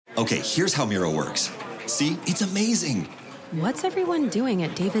Okay, here's how Miro works. See? It's amazing. What's everyone doing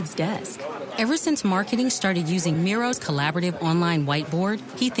at David's desk? Ever since marketing started using Miro's collaborative online whiteboard,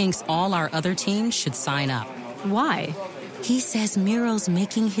 he thinks all our other teams should sign up. Why? He says Miro's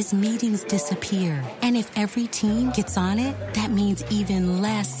making his meetings disappear. And if every team gets on it, that means even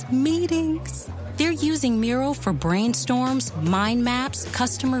less meetings. They're using Miro for brainstorms, mind maps,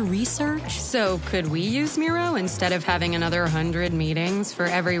 customer research. So could we use Miro instead of having another 100 meetings for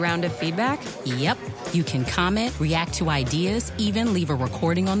every round of feedback? Yep. You can comment, react to ideas, even leave a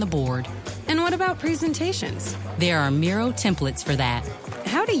recording on the board. And what about presentations? There are Miro templates for that.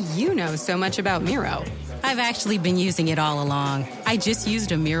 How do you know so much about Miro? I've actually been using it all along. I just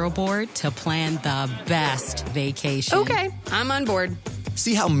used a Miro board to plan the best vacation. Okay, I'm on board.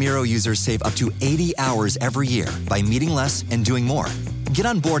 See how Miro users save up to 80 hours every year by meeting less and doing more. Get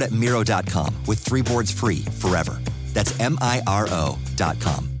on board at Miro.com with 3 boards free forever. That's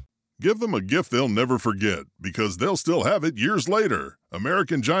MIRO.com. Give them a gift they'll never forget, because they'll still have it years later.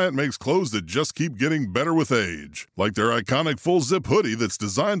 American Giant makes clothes that just keep getting better with age. Like their iconic full-zip hoodie that's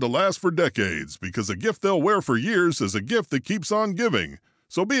designed to last for decades, because a gift they'll wear for years is a gift that keeps on giving.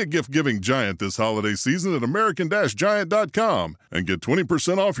 So be a gift-giving giant this holiday season at American-Giant.com and get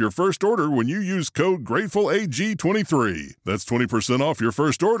 20% off your first order when you use code GratefulAG23. That's 20% off your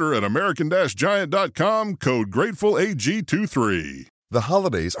first order at American-Giant.com, code GratefulAG23. The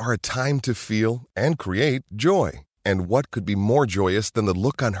holidays are a time to feel and create joy. And what could be more joyous than the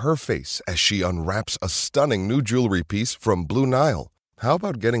look on her face as she unwraps a stunning new jewelry piece from Blue Nile? How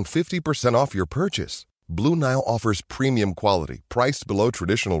about getting 50% off your purchase? Blue Nile offers premium quality, priced below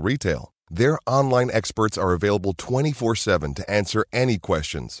traditional retail. Their online experts are available 24/7 to answer any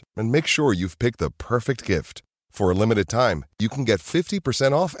questions and make sure you've picked the perfect gift. For a limited time, you can get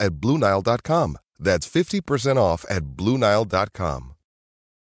 50% off at BlueNile.com. That's 50% off at BlueNile.com.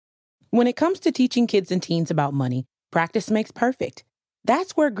 When it comes to teaching kids and teens about money, practice makes perfect.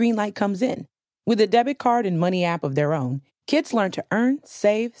 That's where Greenlight comes in. With a debit card and money app of their own, kids learn to earn,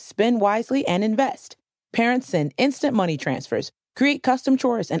 save, spend wisely, and invest. Parents send instant money transfers, create custom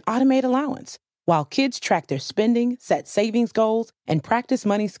chores, and automate allowance, while kids track their spending, set savings goals, and practice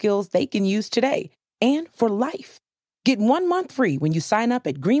money skills they can use today and for life. Get 1 month free when you sign up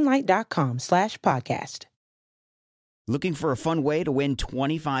at greenlight.com/podcast. Looking for a fun way to win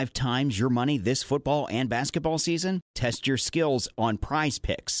 25 times your money this football and basketball season? Test your skills on Prize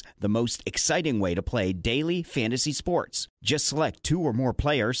Picks, the most exciting way to play daily fantasy sports. Just select 2 or more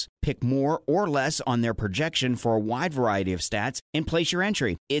players, pick more or less on their projection for a wide variety of stats, and place your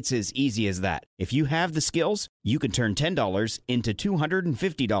entry. It's as easy as that. If you have the skills, you can turn $10 into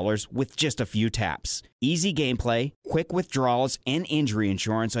 $250 with just a few taps. Easy gameplay, quick withdrawals, and injury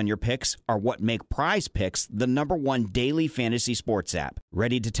insurance on your picks are what make Prize Picks the #1 daily fantasy sports app.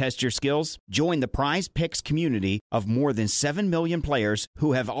 Ready to test your skills? Join the Prize Picks community of more than 7 million players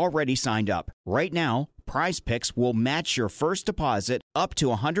who have already signed up. Right now, Prize Picks will match your first deposit up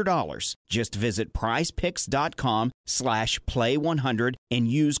to $100. Just visit prizepicks.com/play100 and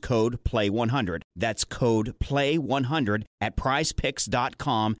use code play100. That's code play100 at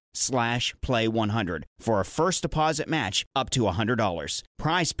prizepicks.com/play100 for a first deposit match up to $100.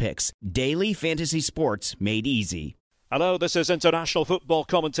 Prize Picks, daily fantasy sports made easy. Hello, this is international football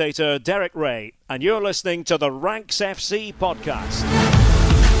commentator Derek Ray, and you're listening to the Ranks FC podcast.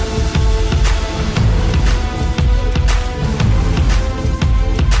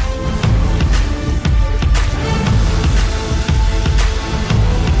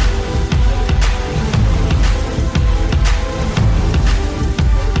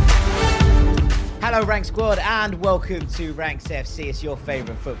 Hello Rank Squad and welcome to Ranks FC. It's your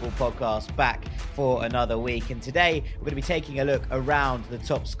favourite football podcast back for another week, and today we're going to be taking a look around the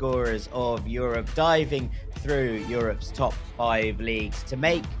top scorers of Europe, diving through Europe's top 5 leagues to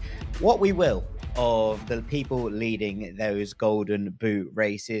make what we will of the people leading those golden boot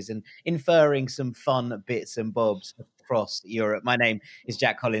races and inferring some fun bits and bobs across Europe. My name is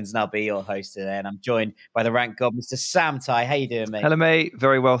Jack Collins and I'll be your host today, and I'm joined by the rank god, Mr. Sam Ty. How you doing, mate? Hello, mate.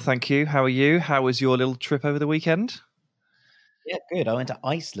 Very well, thank you. How are you? How was your little trip over the weekend? Yeah, good. I went to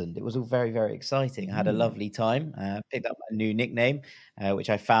Iceland. It was all very, very exciting. I had a lovely time. Picked up a new nickname, which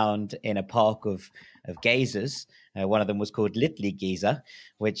I found in a park of geysers. One of them was called Little Geyser,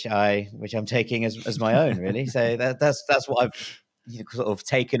 which I'm taking as my own, really. So that's what I've sort of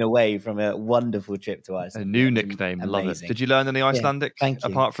taken away from a wonderful trip to Iceland. A new nickname. Love it. Did you learn any Icelandic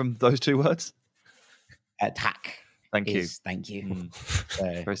apart from those 2 words? Tak. Thank you. Thank you.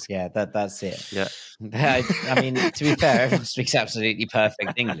 So, yeah, that's it. Yeah. I mean, to be fair, everyone speaks absolutely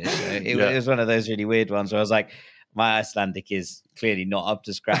perfect English. So it was one of those really weird ones where I was like, My Icelandic is clearly not up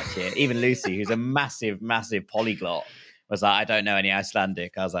to scratch here. Even Lucy, who's a massive, massive polyglot, was like, I don't know any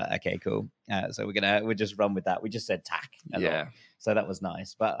Icelandic. I was like, okay, cool. So we'll just run with that. We just said tack. Yeah. So that was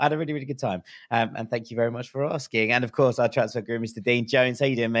nice. But I had a really, really good time. And thank you very much for asking. And of course, our transfer guru, Mr. Dean Jones. How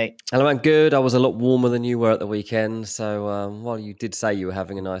you doing, mate? Hello, man. Good. I was a lot warmer than you were at the weekend. So while you did say you were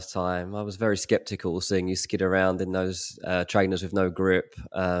having a nice time, I was very sceptical seeing you skid around in those trainers with no grip.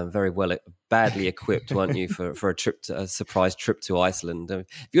 Badly equipped, weren't you, for a surprise trip to Iceland? If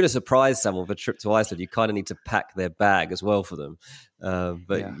you're going to surprise someone with a trip to Iceland, you kind of need to pack their bag as well for them.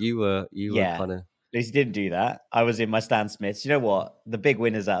 You were kind of... Lucy didn't do that. I was in my Stan Smiths. You know what? The big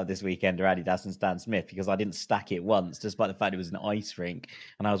winners out of this weekend are Adidas and Stan Smith, because I didn't stack it once, despite the fact it was an ice rink,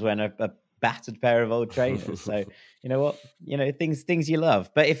 and I was wearing a battered pair of old trainers. So you know what? Things you love.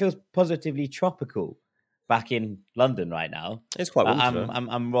 But it feels positively tropical back in London right now. It's quite winter.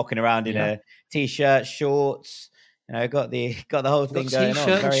 I'm rocking around in a t-shirt, shorts. Got the whole thing going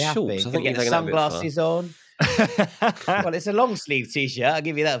on. Very happy. I think get the sunglasses on. Well, it's a long sleeve t-shirt. I'll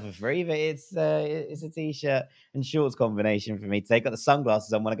give you that for free. But it's a t-shirt and shorts combination for me today. Got the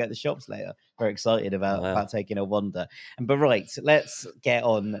sunglasses on when I go to the shops later. Very excited about taking a wander. But let's get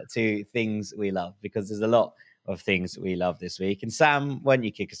on to things we love, because there's a lot of things we love this week. And Sam, why don't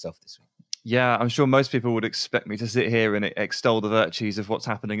you kick us off this week? Yeah, I'm sure most people would expect me to sit here and extol the virtues of what's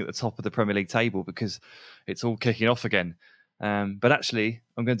happening at the top of the Premier League table, because it's all kicking off again. But actually,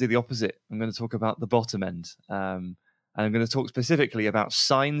 I'm going to do the opposite. I'm going to talk about the bottom end. And I'm going to talk specifically about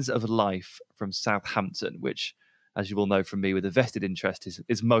signs of life from Southampton, which, as you will know from me with a vested interest,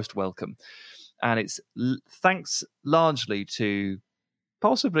 is most welcome. And it's thanks largely to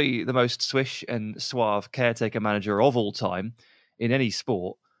possibly the most swish and suave caretaker manager of all time in any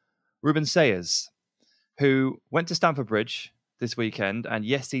sport, Ruben Sayers, who went to Stamford Bridge this weekend. And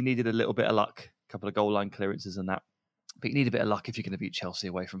yes, he needed a little bit of luck, a couple of goal line clearances and that. But you need a bit of luck if you're going to beat Chelsea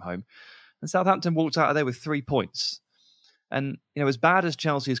away from home. And Southampton walked out of there with 3 points. And, as bad as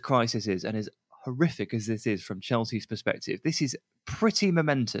Chelsea's crisis is, and as horrific as this is from Chelsea's perspective, this is pretty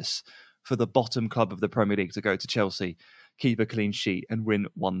momentous for the bottom club of the Premier League to go to Chelsea, keep a clean sheet and win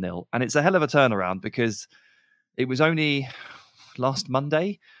 1-0. And it's a hell of a turnaround, because it was only last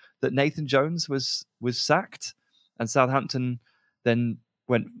Monday that Nathan Jones was sacked, and Southampton then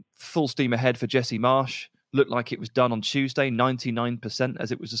went full steam ahead for Jesse Marsch. Looked like it was done on Tuesday, 99%,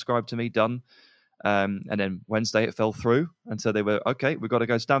 as it was described to me, done. And then Wednesday it fell through. And so they were, okay, we've got to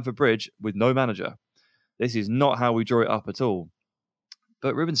go Stamford Bridge with no manager. This is not how we draw it up at all.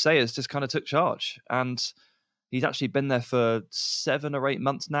 But Ruben Sayers just kind of took charge. And he's actually been there for 7 or 8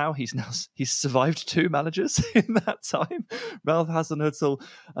 months now. He's survived 2 managers in that time. Ralph Hasenhüttl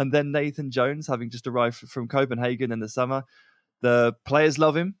and then Nathan Jones, having just arrived from Copenhagen in the summer. The players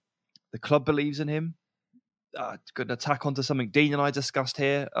love him. The club believes in him. Going to tack onto something Dean and I discussed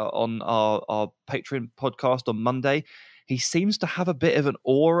here on our Patreon podcast on Monday. He seems to have a bit of an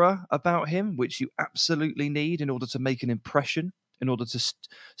aura about him, which you absolutely need in order to make an impression, in order to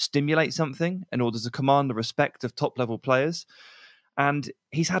stimulate something, in order to command the respect of top-level players. And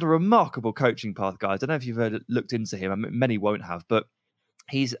he's had a remarkable coaching path, guys. I don't know if you've looked into him. I mean, many won't have, but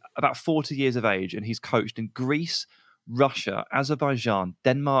he's about 40 years of age, and he's coached in Greece, Russia, Azerbaijan,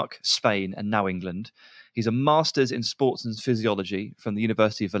 Denmark, Spain, and now England. He's a master's in sports and physiology from the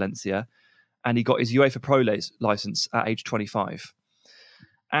University of Valencia, and he got his UEFA Pro license at age 25.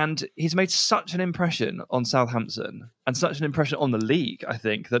 And he's made such an impression on Southampton and such an impression on the league, I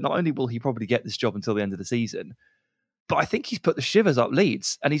think, that not only will he probably get this job until the end of the season, but I think he's put the shivers up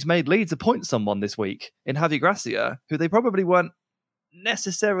Leeds, and he's made Leeds appoint someone this week in Javi Gracia, who they probably weren't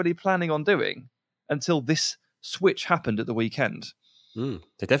necessarily planning on doing until this switch happened at the weekend.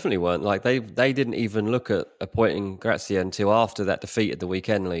 They definitely weren't. Like they didn't even look at appointing Gracia until after that defeat at the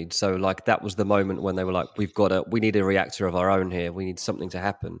weekend lead. So like that was the moment when they were like, we need a reactor of our own here. We need something to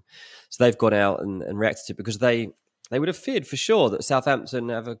happen. So they've gone out and reacted to it, because they would have feared for sure that Southampton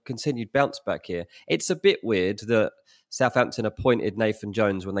have a continued bounce back here. It's a bit weird that Southampton appointed Nathan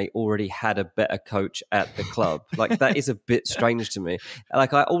Jones when they already had a better coach at the club. Like, that is a bit strange to me.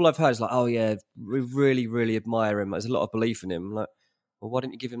 Like, all I've heard is like, oh yeah, we really, really admire him. There's a lot of belief in him. Like, well, why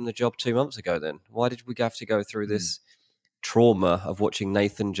didn't you give him the job 2 months ago then? Why did we have to go through this trauma of watching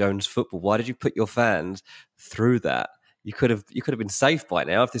Nathan Jones football? Why did you put your fans through that? You could have been safe by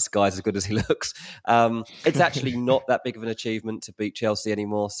now if this guy's as good as he looks. It's actually not that big of an achievement to beat Chelsea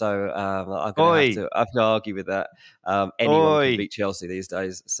anymore. So I'm going to argue with that. Anyone can beat Chelsea these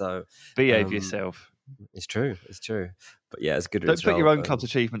days. So behave yourself. It's true. But yeah, it's good. Don't put your own club's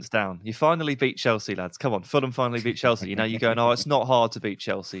achievements down. You finally beat Chelsea, lads. Come on, Fulham finally beat Chelsea. You know, you're going, it's not hard to beat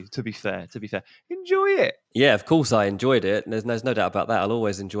Chelsea. To be fair, enjoy it. Yeah, of course I enjoyed it. There's no doubt about that. I'll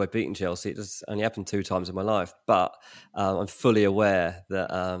always enjoy beating Chelsea. It just only happened 2 times in my life, but I'm fully aware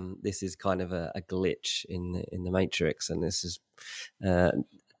that this is kind of a glitch in the matrix, and this is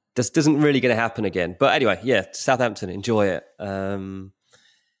doesn't really going to happen again. But anyway, yeah, Southampton, enjoy it.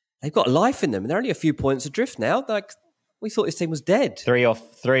 They've got life in them, and they're only a few points adrift now. Like, we thought this team was dead. 3 off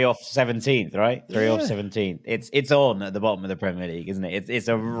 17th, right? 3 off 17th. It's on at the bottom of the Premier League, isn't it? It's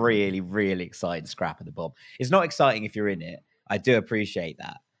a really, really exciting scrap at the bottom. It's not exciting if you're in it. I do appreciate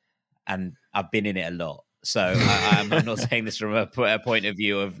that. And I've been in it a lot. So I'm not saying this from a point of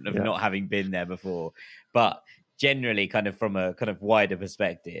view of not having been there before. But generally, kind of from a kind of wider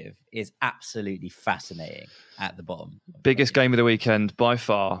perspective, is absolutely fascinating at the bottom. Biggest game of the weekend by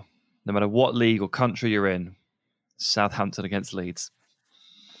far, no matter what league or country you're in. Southampton against Leeds.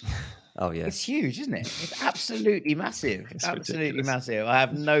 Oh, yeah. It's huge, isn't it? It's absolutely massive. It's absolutely ridiculous. massive. I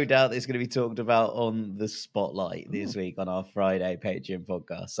have no doubt that it's going to be talked about on the Spotlight this week on our Friday Patreon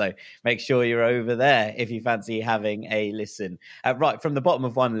podcast. So make sure you're over there if you fancy having a listen. Right, from the bottom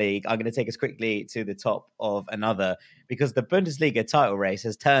of one league, I'm going to take us quickly to the top of another, because the Bundesliga title race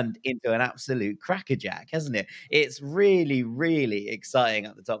has turned into an absolute crackerjack, hasn't it? It's really, really exciting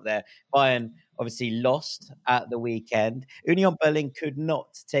at the top there. Bayern obviously lost at the weekend. Union Berlin could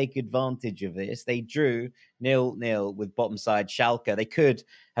not take advantage of this. They drew 0-0 with bottom side Schalke. They could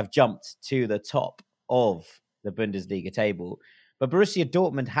have jumped to the top of the Bundesliga table. But Borussia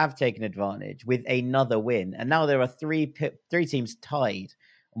Dortmund have taken advantage with another win. And now there are three teams tied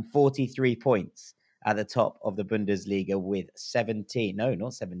on 43 points at the top of the Bundesliga with 13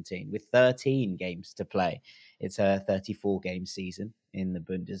 games to play. It's a 34-game season in the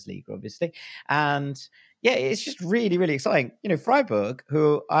Bundesliga, obviously. And yeah, it's just really, really exciting. You know, Freiburg,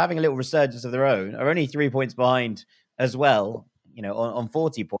 who are having a little resurgence of their own, are only 3 points behind as well, you know, on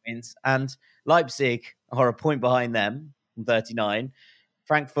 40 points. And Leipzig are a point behind them on 39.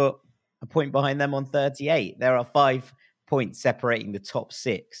 Frankfurt, a point behind them on 38. There are 5 points separating the top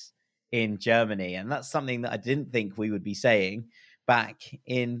 6 in Germany. And that's something that I didn't think we would be saying back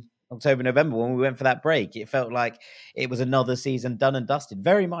in October, November, when we went for that break. It felt like it was another season done and dusted.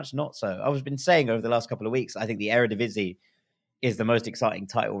 Very much not so. I've been saying over the last couple of weeks, I think the Eredivisie is the most exciting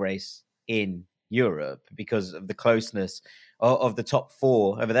title race in Europe because of the closeness of the top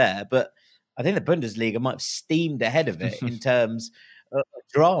 4 over there. But I think the Bundesliga might have steamed ahead of it in terms of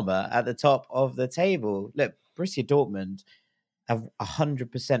drama at the top of the table. Look, Borussia Dortmund have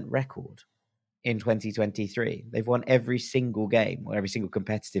 100% record in 2023. They've won every single game or every single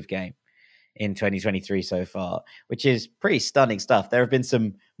competitive game in 2023 so far, which is pretty stunning stuff. There have been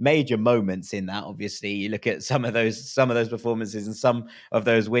some major moments in that. Obviously, you look at some of those performances and some of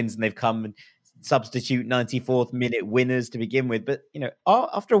those wins, and they've come and substitute 94th minute winners to begin with. But you know,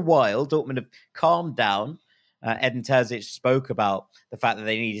 after a while, Dortmund have calmed down. Edin Terzic spoke about the fact that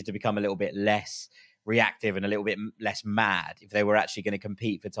they needed to become a little bit less reactive and a little bit less mad if they were actually going to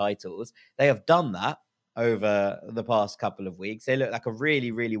compete for titles. They have done that over the past couple of weeks. They look like a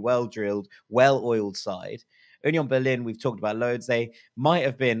really, really well-drilled, well-oiled side. Union Berlin, we've talked about loads. They might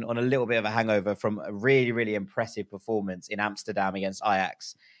have been on a little bit of a hangover from a really, really impressive performance in Amsterdam against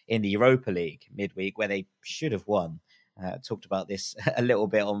Ajax in the Europa League midweek, where they should have won. Talked about this a little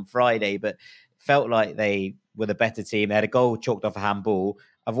bit on Friday, but felt like they were the better team. They had a goal chalked off a handball.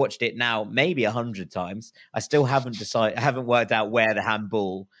 I've watched it now maybe 100 times. I still haven't worked out where the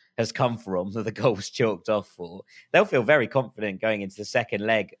handball has come from that the goal was chalked off for. They'll feel very confident going into the second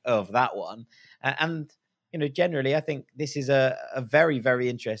leg of that one. And, you know, generally, I think this is a very, very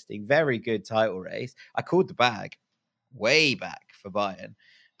interesting, very good title race. I called the bag way back for Bayern.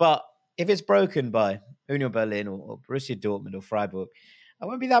 But if it's broken by Union Berlin or Borussia Dortmund or Freiburg, I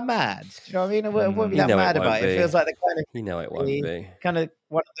won't be that mad. Do you know what I mean? I won't be that mad about it. It feels like the kind of... You know it won't be. Kind of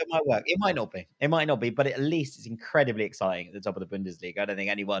one that might work. It might not be. It might not be, but at least it's incredibly exciting at the top of the Bundesliga. I don't think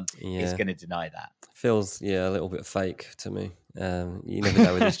anyone is going to deny that. Feels, a little bit fake to me. You never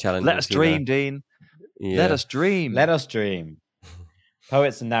know with these challenges. Let us dream, Dean. Yeah. Let us dream. Let us dream.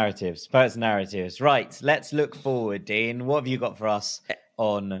 Poets and narratives. Right, let's look forward, Dean. What have you got for us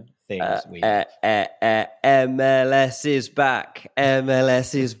on things week? MLS is back.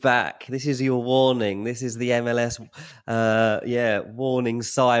 MLS is back. This is your warning. This is the MLS, warning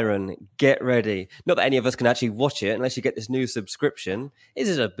siren. Get ready. Not that any of us can actually watch it unless you get this new subscription. This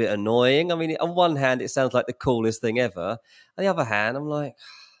is a bit annoying. I mean, on one hand, it sounds like the coolest thing ever. On the other hand, I'm like,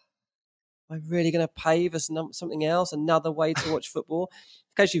 am I really going to pay for something else? Another way to watch football?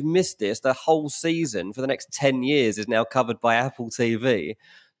 in case you've missed this, the whole season for the next 10 years is now covered by Apple TV.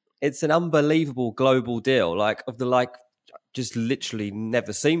 It's an unbelievable global deal, just literally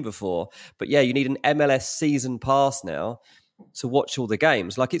never seen before. But yeah, you need an MLS season pass now to watch all the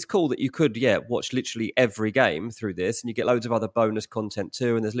games. Like, it's cool that you could, watch literally every game through this, and you get loads of other bonus content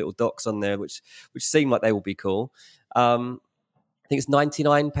too, and there's little docs on there which seem like they will be cool. I think it's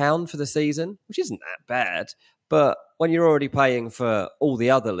 £99 for the season, which isn't that bad. But when you're already paying for all the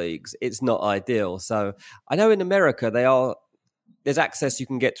other leagues, it's not ideal. So I know in America there's access you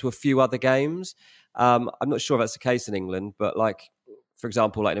can get to a few other games. I'm not sure if that's the case in England, but for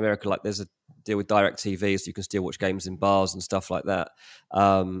example, in America, there's a deal with DirecTV, so you can still watch games in bars and stuff like that.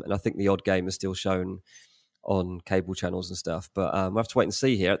 And I think the odd game is still shown on cable channels and stuff. But we'll have to wait and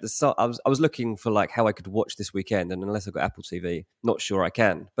see here. At the start, I was looking for how I could watch this weekend, and unless I've got Apple TV, not sure I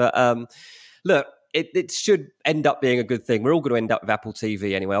can. But look, it should end up being a good thing. We're all going to end up with Apple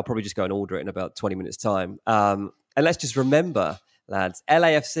TV anyway. I'll probably just go and order it in about 20 minutes' time. And let's just remember, lads,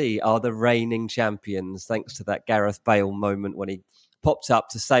 LAFC are the reigning champions, thanks to that Gareth Bale moment when he popped up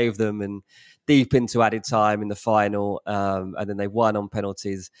to save them and deep into added time in the final. And then they won on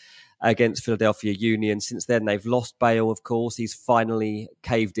penalties against Philadelphia Union. Since then, they've lost Bale, of course. He's finally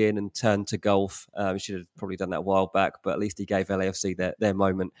caved in and turned to golf. He should have probably done that a while back, but at least he gave LAFC their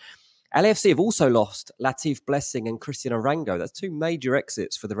moment. LAFC have also lost Latif Blessing and Christian Arango. That's two major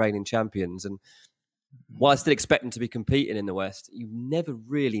exits for the reigning champions. And while I still expect them to be competing in the West, you never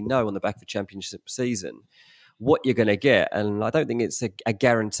really know on the back of a championship season what you're going to get. And I don't think it's a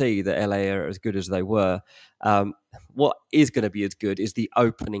guarantee that LA are as good as they were. What is going to be as good is the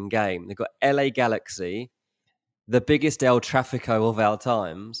opening game. They've got LA Galaxy, the biggest El Trafico of our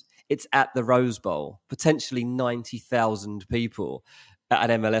times. It's at the Rose Bowl, potentially 90,000 people at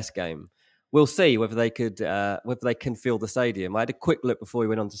an MLS game. We'll see whether they can fill the stadium. I had a quick look before we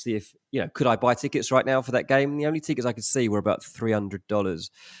went on to see if, could I buy tickets right now for that game? And the only tickets I could see were about $300.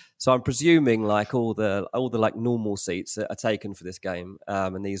 So I'm presuming all the normal seats are taken for this game,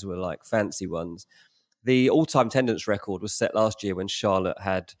 and these were fancy ones. The all-time attendance record was set last year when Charlotte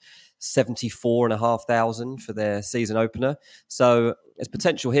had 74,500 for their season opener. So there's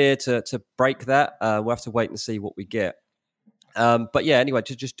potential here to break that. We'll have to wait and see what we get. But yeah, anyway,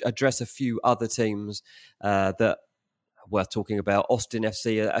 to just address a few other teams that are worth talking about. Austin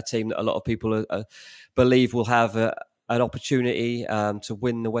FC, a team that a lot of people believe will have an opportunity to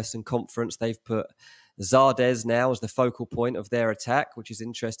win the Western Conference. They've put Zardes now as the focal point of their attack, which is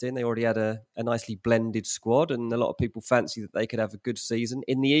interesting. They already had a nicely blended squad, and a lot of people fancy that they could have a good season.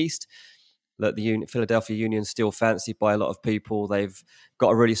 In the East, look, the Philadelphia Union's still fancied by a lot of people. They've got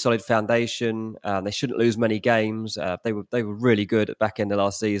a really solid foundation. They shouldn't lose many games. They were really good at the back end of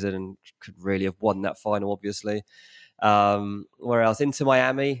last season and could really have won that final, obviously. Where else? Inter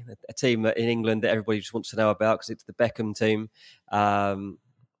Miami, a team in England that everybody just wants to know about because it's the Beckham team.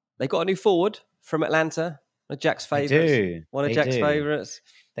 They got a new forward from Atlanta, one of Jack's favourites.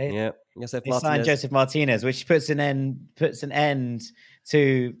 They signed Joseph Martinez, which puts an end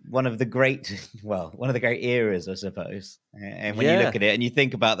to one of the great eras, I suppose. And when you look at it and you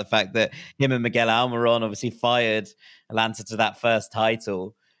think about the fact that him and Miguel Almiron obviously fired Atlanta to that first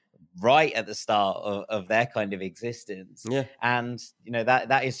title right at the start of their kind of existence. Yeah. And,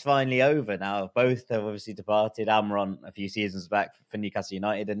 that is finally over now. Both have obviously departed. Almiron a few seasons back for Newcastle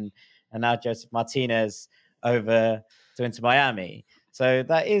United and now Joseph Martinez over to Inter Miami. So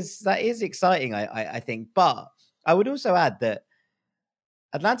that is exciting, I think. But I would also add that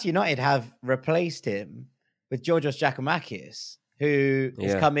Atlanta United have replaced him with Georgios Giakoumakis, who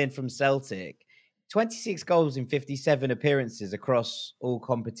has come in from Celtic. 26 goals in 57 appearances across all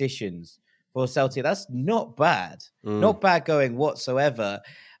competitions for Celtic. That's not bad. Not bad going whatsoever.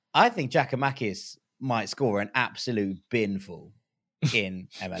 I think Giakoumakis might score an absolute binful in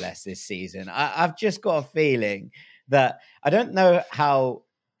MLS this season. I've just got a feeling that I don't know how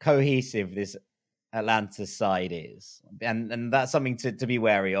cohesive this Atlanta side is. And that's something to be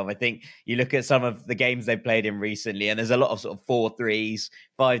wary of. I think you look at some of the games they've played in recently, and there's a lot of sort of 4-3s,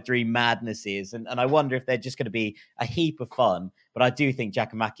 5-3 madnesses. And I wonder if they're just going to be a heap of fun. But I do think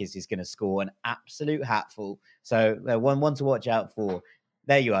Giakoumakis is going to score an absolute hatful. So one to watch out for.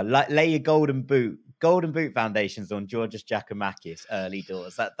 There you are. Lay your golden boot foundations on Georgios Giakoumakis early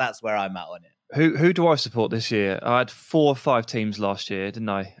doors. That's where I'm at on it. Who do I support this year? I had 4 or 5 teams last year, didn't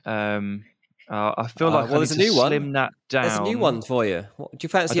I? I feel like there's a new one. Slim that down. There's a new one for you. Do you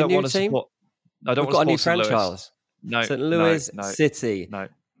fancy a new team? I don't We've got a new franchise. No, St. Louis City. No.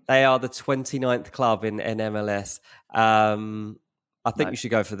 They are the 29th club in MLS. I think we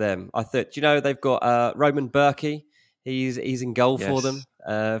should go for them. Do you know they've got Roman Berkey He's in goal for them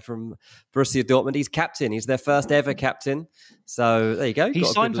from Borussia Dortmund. He's captain. He's their first ever captain. So there you go. He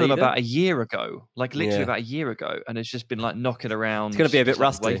signed for them about a year ago, literally about a year ago, and it's just been like knocking around. It's going to be a bit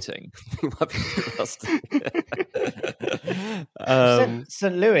rusty. Waiting. It might be a bit rusty.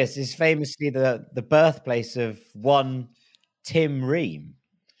 St. Louis is famously the birthplace of one Tim Ream.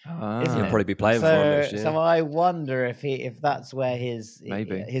 He'll probably be playing for him next year. So I wonder if that's where his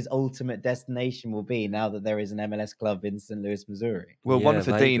ultimate destination will be now that there is an MLS club in St. Louis, Missouri. Well, one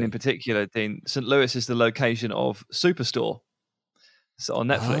for Dean in particular. Dean, St. Louis is the location of Superstore, on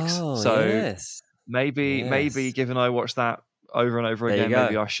Netflix. Maybe given I watched that over and over again,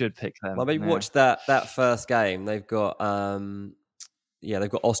 maybe I should pick them. Well, maybe watch that first game. They've got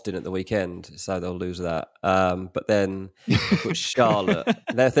they've got Austin at the weekend, so they'll lose that. But then put Charlotte.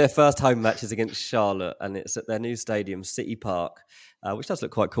 Their first home match is against Charlotte, and it's at their new stadium, City Park, which does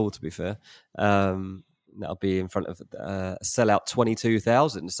look quite cool, to be fair. That'll be in front of a sellout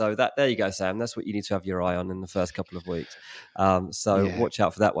 22,000. So there you go, Sam. That's what you need to have your eye on in the first couple of weeks. Watch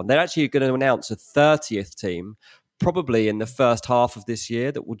out for that one. They're actually going to announce a 30th team, probably in the first half of this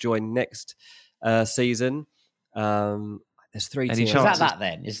year, that will join next season. There's 3 teams. Is that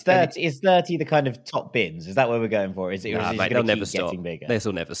then? Is 30 the kind of top bins? Is that where we're going for? Is it they'll never stop. Getting bigger? This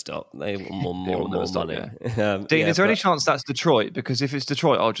will never stop. They want more money. Yeah. Dean, is there any chance that's Detroit? Because if it's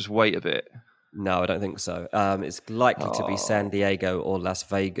Detroit, I'll just wait a bit. No, I don't think so. It's likely to be San Diego or Las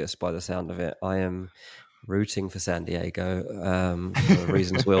Vegas by the sound of it. I am rooting for San Diego for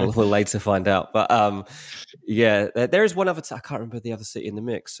reasons we'll later find out. But there is one other. I can't remember the other city in the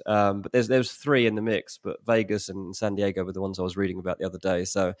mix. But there's 3 in the mix. But Vegas and San Diego were the ones I was reading about the other day.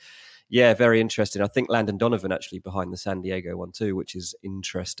 So yeah, very interesting. I think Landon Donovan actually behind the San Diego one too, which is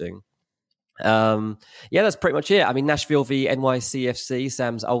interesting. That's pretty much it. I mean, Nashville v NYCFC,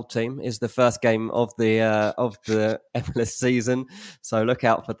 Sam's old team, is the first game of the MLS season. So look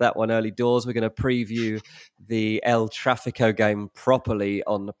out for that one early doors. We're going to preview the El Tráfico game properly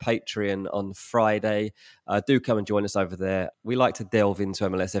on the Patreon on Friday. Do come and join us over there. We like to delve into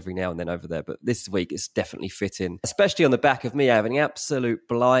MLS every now and then over there, but this week it's definitely fitting, especially on the back of me having an absolute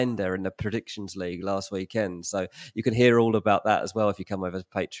blinder in the Predictions League last weekend. So you can hear all about that as well if you come over to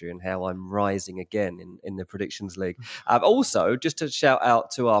Patreon, how I'm rising again in the Predictions League. Also, just to shout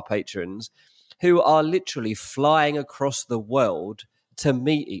out to our patrons who are literally flying across the world to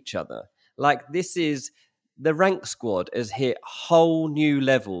meet each other. Like, this is... The rank squad has hit whole new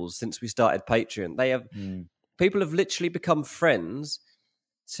levels since we started Patreon. People have literally become friends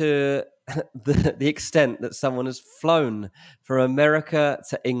to the extent that someone has flown from America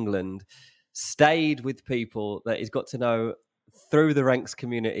to England, stayed with people that he's got to know through the ranks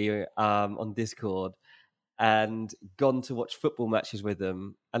community on Discord, and gone to watch football matches with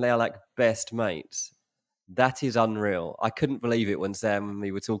them, and they are like best mates. That is unreal. I couldn't believe it when Sam and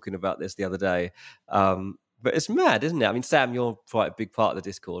me were talking about this the other day. But it's mad, isn't it? I mean, Sam, you're quite a big part of the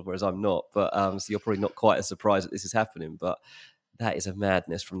Discord, whereas I'm not. But so you're probably not quite as surprised that this is happening. But that is a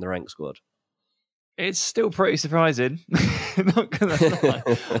madness from the rank squad. It's still pretty surprising. Not gonna lie.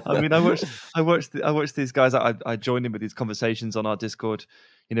 I mean, I watched these guys. I joined in with these conversations on our Discord,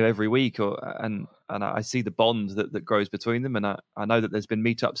 every week, and I see the bond that grows between them. And I know that there's been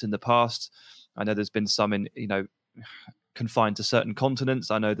meetups in the past. I know there's been some in confined to certain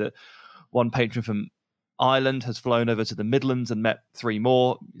continents. I know that one patron from Ireland has flown over to the Midlands and met 3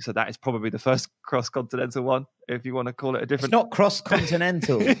 more. So that is probably the first cross-continental one, if you want to call it a different... It's not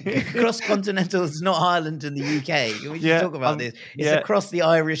cross-continental. Cross-continental is not Ireland and the UK. We should talk about this. It's across the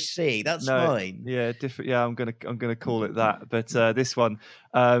Irish Sea. That's fine. Yeah, different. Yeah, I'm gonna call it that. But this one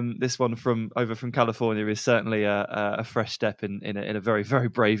from California is certainly a fresh step in a very, very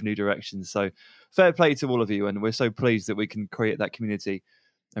brave new direction. So fair play to all of you, and we're so pleased that we can create that community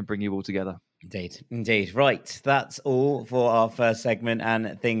and bring you all together. Indeed. Right, that's all for our first segment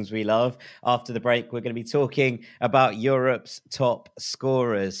and things we love. After the break, we're going to be talking about Europe's top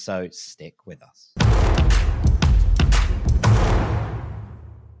scorers, so stick with us.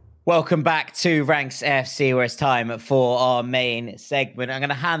 Welcome back to Ranks FC, where it's time for our main segment. I'm going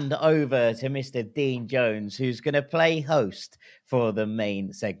to hand over to Mr. Dean Jones, who's going to play host for the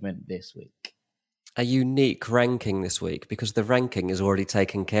main segment this week. A unique ranking this week because the ranking is already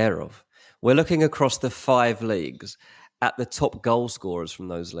taken care of. We're looking across the 5 leagues at the top goal scorers from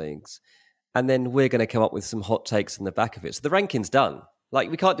those leagues. And then we're going to come up with some hot takes in the back of it. So the ranking's done. Like,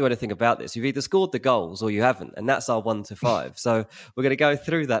 we can't do anything about this. You've either scored the goals or you haven't. And that's our 1 to 5. So we're going to go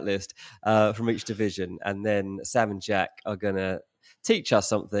through that list from each division. And then Sam and Jack are going to teach us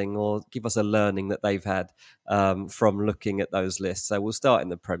something or give us a learning that they've had from looking at those lists. So we'll start in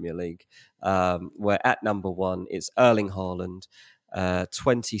the Premier League, where at number 1 it's Erling Haaland,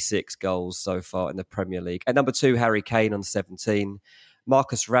 26 goals so far in the Premier League. At number 2, Harry Kane on 17.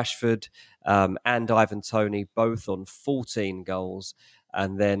 Marcus Rashford and Ivan Toney both on 14 goals.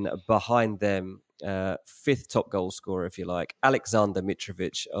 And then behind them, fifth top goal scorer, if you like, Alexander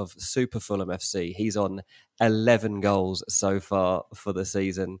Mitrovic of Super Fulham FC. He's on 11 goals so far for the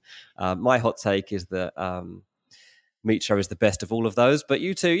season. My hot take is that Mitro is the best of all of those, but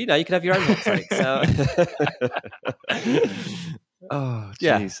you two, you can have your own hot takes. Oh,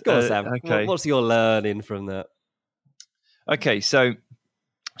 yeah, geez. go on, Sam. Okay. What's your learning from that? Okay, so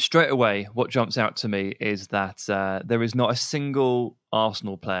straight away, what jumps out to me is that there is not a single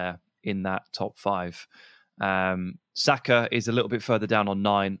Arsenal player in that top 5. Saka is a little bit further down on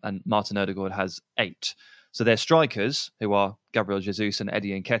 9, and Martin Odegaard has 8. So their strikers, who are Gabriel Jesus and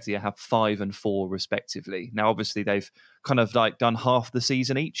Eddie Nketiah, have 5 and 4 respectively. Now, obviously, they've kind of like done half the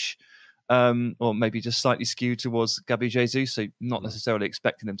season each, or maybe just slightly skewed towards Gabriel Jesus, so not necessarily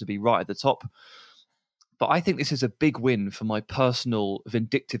expecting them to be right at the top. But I think this is a big win for my personal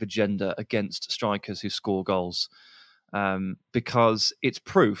vindictive agenda against strikers who score goals, because it's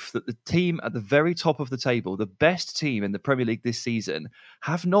proof that the team at the very top of the table, the best team in the Premier League this season,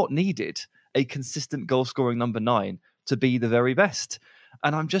 have not needed a consistent goal-scoring number 9 to be the very best.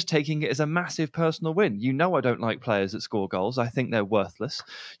 And I'm just taking it as a massive personal win. I don't like players that score goals. I think they're worthless.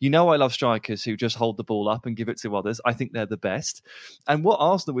 I love strikers who just hold the ball up and give it to others. I think they're the best. And what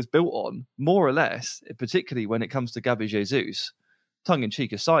Arsenal was built on, more or less, particularly when it comes to Gabriel Jesus,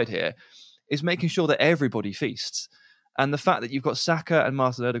 tongue-in-cheek aside here, is making sure that everybody feasts. And the fact that you've got Saka and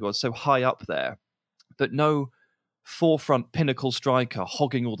Martin Odegaard so high up there, but no forefront pinnacle striker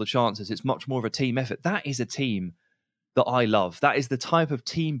hogging all the chances. It's much more of a team effort. That is a team that I love. That is the type of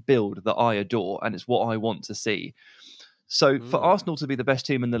team build that I adore, and it's what I want to see. So for Arsenal to be the best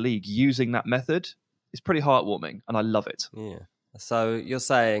team in the league using that method is pretty heartwarming, and I love it. Yeah. So you're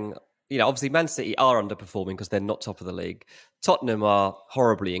saying, obviously Man City are underperforming because they're not top of the league. Tottenham are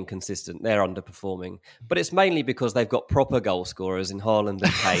horribly inconsistent. They're underperforming. But it's mainly because they've got proper goal scorers in Haaland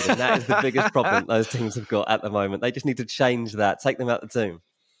and Kane, and that is the biggest problem those teams have got at the moment. They just need to change that, take them out the team.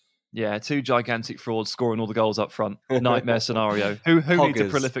 Yeah, 2 gigantic frauds scoring all the goals up front. Nightmare scenario. Who needs a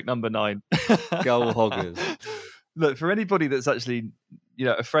prolific number 9? Goal hoggers. Look, for anybody that's actually,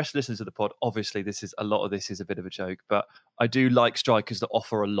 a fresh listener to the pod, obviously a lot of this is a bit of a joke, but I do like strikers that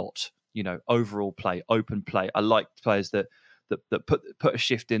offer a lot, overall play, open play. I like players that put a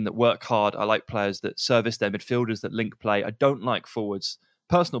shift in, that work hard. I like players that service their midfielders, that link play. I don't like forwards,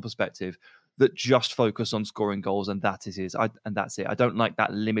 personal perspective, that just focus on scoring goals, and that's it. I don't like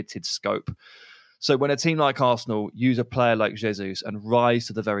that limited scope. So when a team like Arsenal use a player like Jesus and rise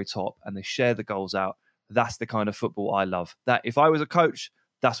to the very top, and they share the goals out, that's the kind of football I love. That if I was a coach,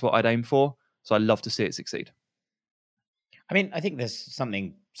 that's what I'd aim for. So I love to see it succeed. I mean, I think there's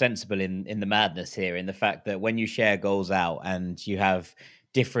something sensible in the madness here, in the fact that when you share goals out and you have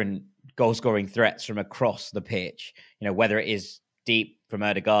different goal scoring threats from across the pitch, whether it is deep from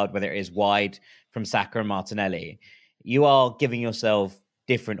Odegaard, whether it is wide from Saka and Martinelli, you are giving yourself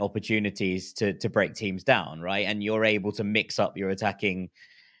different opportunities to break teams down, right? And you're able to mix up your attacking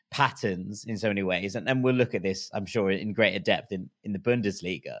patterns in so many ways. And we'll look at this, I'm sure, in greater depth in the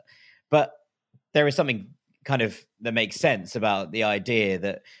Bundesliga. But there is something kind of that makes sense about the idea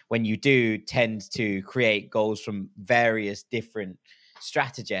that when you do tend to create goals from various different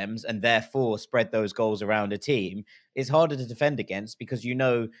stratagems and therefore spread those goals around a team, it's harder to defend against, because you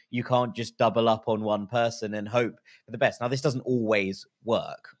can't just double up on one person and hope for the best. Now, this doesn't always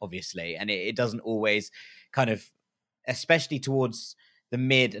work, obviously, and it doesn't always kind of, especially towards the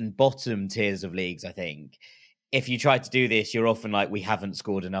mid and bottom tiers of leagues, I think, if you try to do this, you're often like, we haven't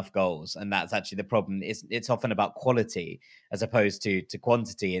scored enough goals. And that's actually the problem. It's often about quality as opposed to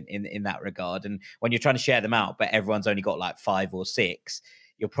quantity in that regard. And when you're trying to share them out, but everyone's only got like 5 or 6,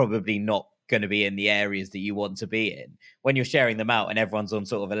 you're probably not going to be in the areas that you want to be in. When you're sharing them out and everyone's on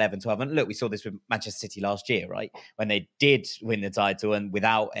sort of 11, 12, and look, we saw this with Manchester City last year, right? When they did win the title and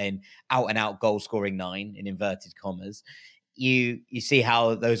without an out-and-out goal-scoring 9, in inverted commas, you see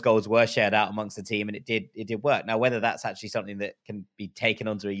how those goals were shared out amongst the team, and it did work. Now, whether that's actually something that can be taken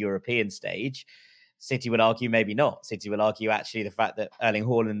onto a European stage, City would argue maybe not. City will argue actually the fact that Erling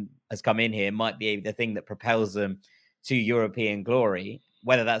Haaland has come in here might be the thing that propels them to European glory.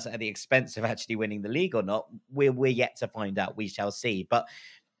 Whether that's at the expense of actually winning the league or not, we're yet to find out. We shall see. But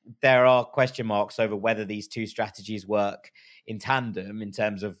there are question marks over whether these two strategies work in tandem in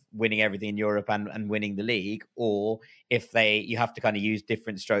terms of winning everything in Europe and winning the league, or if you have to kind of use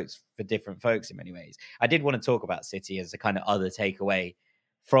different strokes for different folks in many ways. I did want to talk about City as a kind of other takeaway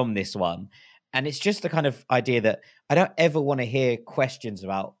from this one. And it's just the kind of idea that I don't ever want to hear questions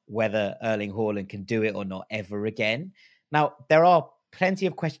about whether Erling Haaland can do it or not ever again. Now, there are plenty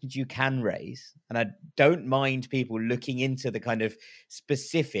of questions you can raise, and I don't mind people looking into the kind of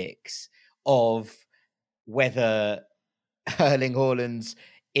specifics of whether Erling Haaland's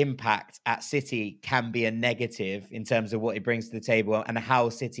impact at City can be a negative in terms of what he brings to the table and how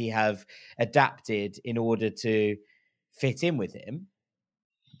City have adapted in order to fit in with him.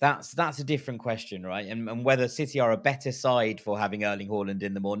 That's a different question, right? And whether City are a better side for having Erling Haaland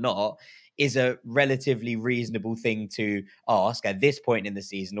in them or not is a relatively reasonable thing to ask at this point in the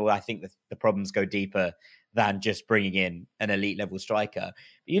season. Or I think the problems go deeper than just bringing in an elite level striker. But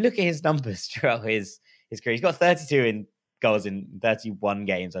you look at his numbers throughout his career. He's got 32 in goals in 31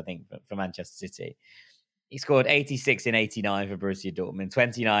 games, I think, for Manchester City. He scored 86 in 89 for Borussia Dortmund,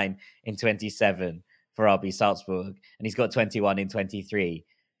 29 in 27 for RB Salzburg, and he's got 21 in 23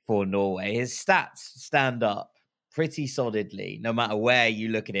 for Norway. His stats stand up pretty solidly, no matter where you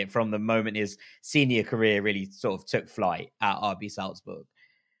look at it, from the moment his senior career really sort of took flight at RB Salzburg.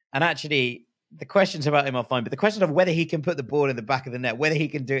 And actually, the questions about him are fine, but the question of whether he can put the ball in the back of the net, whether he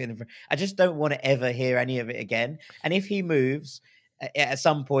can do it in the front, I just don't want to ever hear any of it again. And if he moves at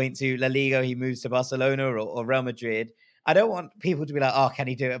some point to La Liga, he moves to Barcelona or Real Madrid, I don't want people to be like, oh, can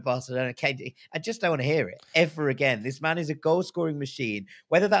he do it at Barcelona? I just don't want to hear it ever again. This man is a goal-scoring machine.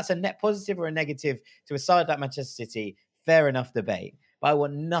 Whether that's a net positive or a negative to a side like Manchester City, fair enough debate. But I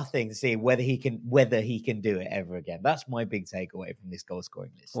want nothing to see whether he can do it ever again. That's my big takeaway from this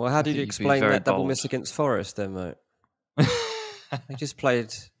goal-scoring list. Well, how did you explain that double miss against Forest then, mate? He just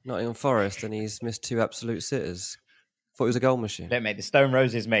played Nottingham Forest and he's missed 2 absolute sitters. Thought he was a goal machine. Don't mate, the Stone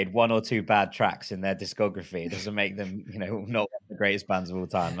Roses made 1 or 2 bad tracks in their discography. It doesn't make them, not one of the greatest bands of all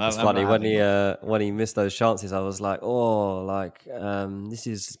time. It's funny when he missed those chances. I was like, this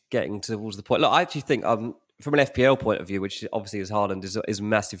is getting towards the point. Look, I actually think from an FPL point of view, which obviously is Haaland is a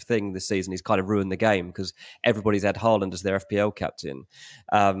massive thing this season. He's kind of ruined the game because everybody's had Haaland as their FPL captain.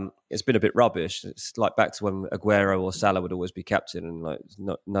 It's been a bit rubbish. It's like back to when Aguero or Salah would always be captain and like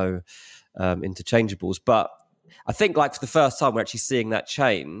no interchangeables. But I think like for the first time, we're actually seeing that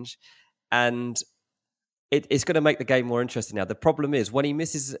change, and it's going to make the game more interesting now. The problem is when he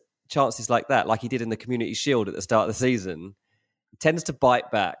misses chances like that, like he did in the Community Shield at the start of the season, he tends to bite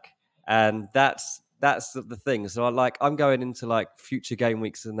back, and that's the thing. So I'm going into like future game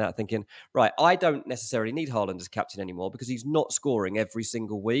weeks and that thinking, right, I don't necessarily need Haaland as captain anymore because he's not scoring every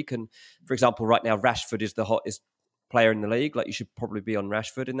single week. And for example, right now, Rashford is the hottest player in the league. Like you should probably be on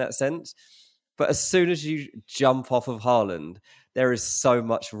Rashford in that sense. But as soon as you jump off of Haaland, there is so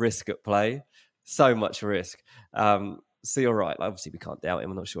much risk at play. So much risk. So you're right. Obviously, we can't doubt him.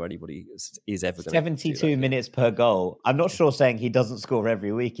 I'm not sure anybody is ever going 72 minutes per goal. I'm not sure saying he doesn't score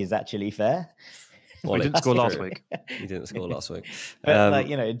every week is actually fair. Well, he didn't score last week. He didn't score last week. But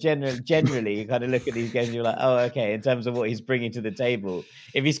generally, you kind of look at these games and you're like, oh, okay, in terms of what he's bringing to the table,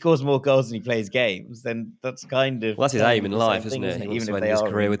 if he scores more goals than he plays games, then that's kind of... Well, that's his aim in life, isn't it? He wants to end his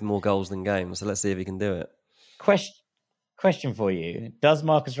career with more goals than games. So let's see if he can do it. Question for you. Does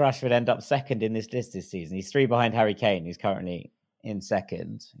Marcus Rashford end up second in this list this season? He's 3 behind Harry Kane, who's currently in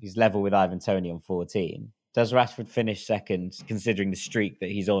second. He's level with Ivan Toney on 14. Does Rashford finish second, considering the streak that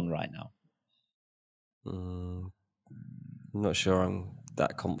he's on right now? I'm not sure I'm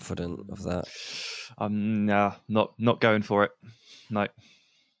that confident of that. No, not going for it. No.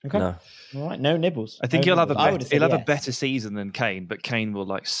 Okay. No. All right, no nibbles. I think he'll have a better season than Kane, but Kane will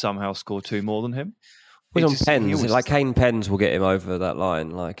like somehow score 2 more than him. Well, on pens, like Kane pens will get him over that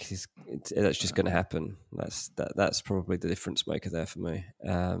line. Like that's just going to happen. That's probably the difference maker there for me.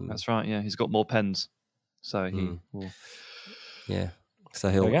 That's right. Yeah, he's got more pens, so he will. Yeah. So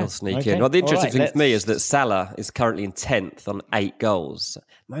he'll sneak in. Well, the interesting thing for me is that Salah is currently in 10th on 8 goals.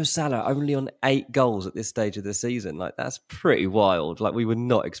 Mo Salah only on 8 goals at this stage of the season. Like, that's pretty wild. Like, we were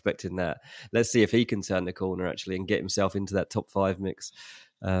not expecting that. Let's see if he can turn the corner, actually, and get himself into that top 5 mix.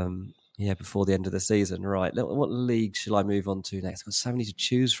 Before the end of the season. Right. What league shall I move on to next? I've got so many to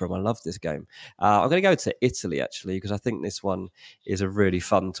choose from. I love this game. I'm going to go to Italy, actually, because I think this one is a really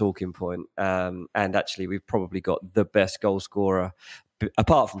fun talking point. And actually, we've probably got the best goal scorer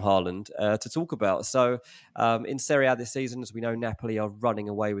apart from Haaland, to talk about. So in Serie A this season, as we know, Napoli are running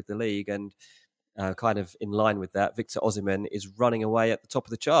away with the league, and kind of in line with that, Victor Osimhen is running away at the top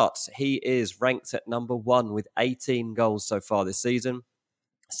of the charts. He is ranked at number 1 with 18 goals so far this season.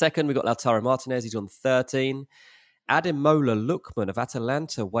 Second, we've got Lautaro Martinez. He's on 13. Ademola Lookman of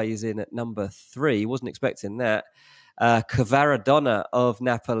Atalanta weighs in at number 3. Wasn't expecting that. Kvaratskhelia of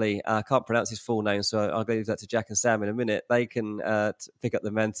Napoli. I can't pronounce his full name, so I'll leave that to Jack and Sam in a minute. They can pick up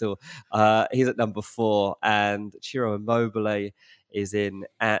the mental. He's at number 4. And Ciro Immobile is in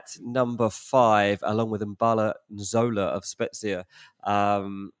at number 5, along with Mbala Nzola of Spezia.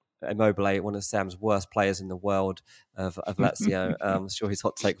 Immobile, one of Sam's worst players in the world of Lazio. I'm sure his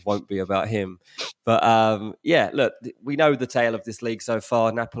hot take won't be about him. But look, we know the tale of this league so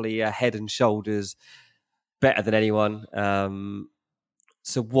far. Napoli head and shoulders better than anyone.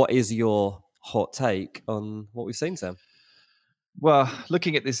 So what is your hot take on what we've seen, Sam? Well,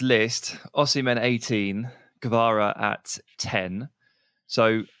 looking at this list, Osimhen 18, Kvara at 10.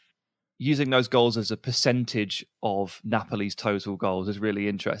 So using those goals as a percentage of Napoli's total goals is really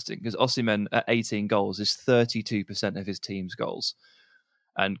interesting, because Osimhen at 18 goals is 32% of his team's goals.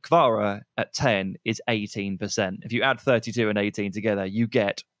 And Kvara at 10 is 18%. If you add 32 and 18 together, you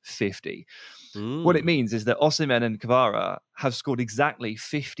get 50. What it means is that Osimhen and Kvara have scored exactly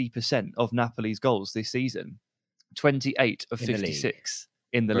 50% of Napoli's goals this season. 28 of 56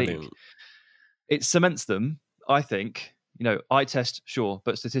 in the league. It cements them, I think, eye test, sure,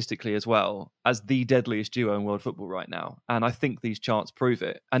 but statistically as well, as the deadliest duo in world football right now. And I think these charts prove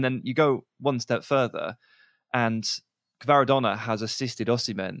it. And then you go one step further, and Kvaratskhelia has assisted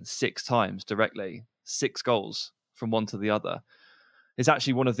Osimhen 6 times directly, 6 goals from one to the other. It's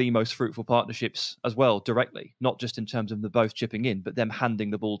actually one of the most fruitful partnerships as well, directly, not just in terms of them both chipping in, but them handing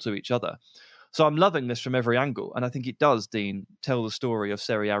the ball to each other. So I'm loving this from every angle. And I think it does, Dean, tell the story of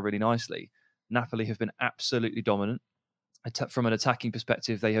Serie A really nicely. Napoli have been absolutely dominant. From an attacking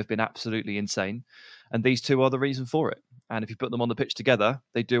perspective, they have been absolutely insane. And these two are the reason for it. And if you put them on the pitch together,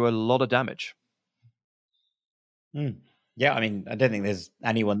 they do a lot of damage. Yeah, I mean, I don't think there's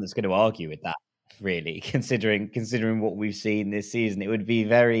anyone that's going to argue with that, really, considering what we've seen this season. It would be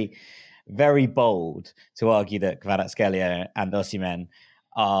very, very bold to argue that Kvaratskhelia and Osimhen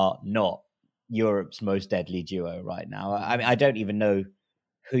are not Europe's most deadly duo right now. I mean, I don't even know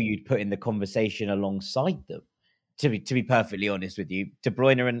who you'd put in the conversation alongside them. To be perfectly honest with you, De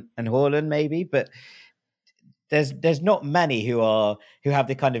Bruyne and Haaland maybe, but there's not many who have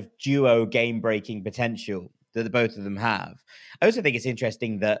the kind of duo game breaking potential that the both of them have. I also think it's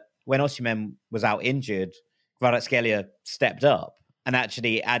interesting that when Osimhen was out injured, Kvaratskhelia stepped up and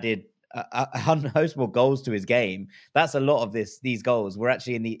actually added a host more goals to his game. That's a lot of these goals were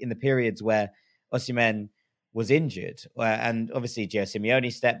actually in the periods where Osimhen was injured, and obviously Gio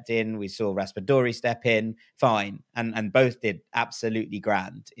Simeone stepped in. We saw Raspadori step in, fine, and both did absolutely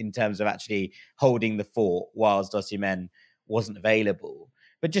grand in terms of actually holding the fort whilst Osimhen wasn't available.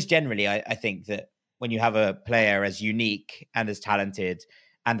 But just generally, I think that when you have a player as unique and as talented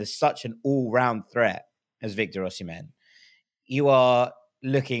and as such an all-round threat as Victor Osimhen, you are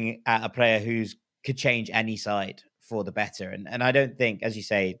looking at a player who's could change any side for the better. And I don't think, as you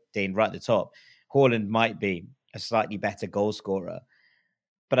say, Dean, right at the top, Haaland might be a slightly better goal scorer,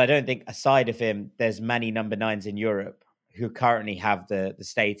 but I don't think aside of him, there's many number 9s in Europe who currently have the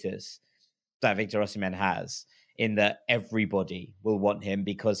status that Victor Osimhen has, in that everybody will want him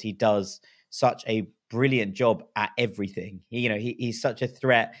because he does such a brilliant job at everything. He's such a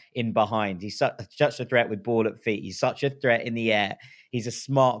threat in behind. He's such a threat with ball at feet. He's such a threat in the air. He's a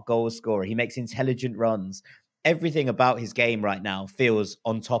smart goal scorer. He makes intelligent runs. Everything about his game right now feels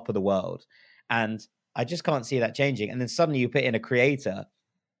on top of the world. And I just can't see that changing. And then suddenly you put in a creator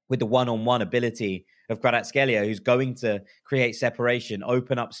with the one-on-one ability of Kvaratskhelia, who's going to create separation,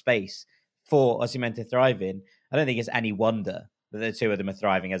 open up space for Osimhen to thrive in. I don't think it's any wonder that the two of them are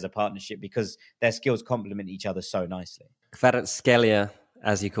thriving as a partnership, because their skills complement each other so nicely. Kvaratskhelia,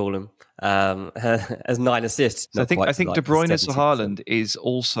 as you call him, has 9 assists. So I think De Bruyne to Haaland is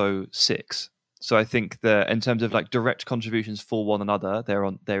also 6. So I think that in terms of like direct contributions for one another,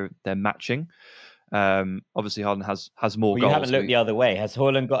 they're matching. Obviously, Haaland has more goals. You haven't looked the other way. Has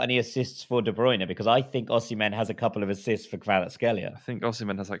Haaland got any assists for De Bruyne? Because I think Osimhen has a couple of assists for Kvaratskhelia. I think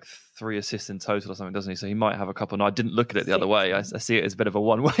Osimhen has like 3 assists in total or something, doesn't he? So he might have a couple. No, I didn't look at it the other way. I see it as a bit of a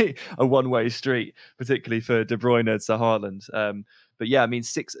one-way street, particularly for De Bruyne to Haaland. But yeah, I mean,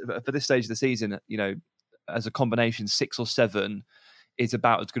 6 for this stage of the season, as a combination, 6 or 7 is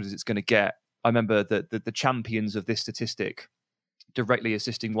about as good as it's going to get. I remember that the champions of this statistic, directly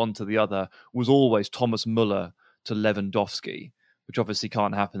assisting one to the other, was always Thomas Muller to Lewandowski, which obviously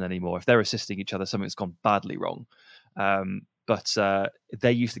can't happen anymore. If they're assisting each other, something's gone badly wrong. But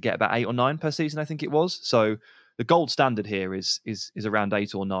they used to get about 8 or 9 per season, I think it was. So the gold standard here is around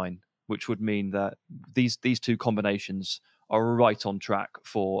 8 or 9, which would mean that these two combinations are right on track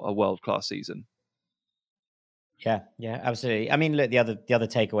for a world-class season. Yeah, absolutely. I mean, look, the other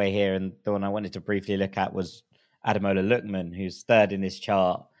takeaway here, and the one I wanted to briefly look at, was Ademola Lookman, who's third in this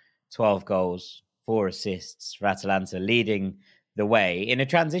chart, 12 goals, 4 assists for Atalanta, leading the way in a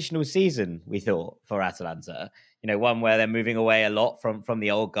transitional season, we thought, for Atalanta. One where they're moving away a lot from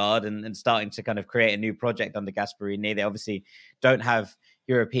the old guard and starting to kind of create a new project under Gasperini. They obviously don't have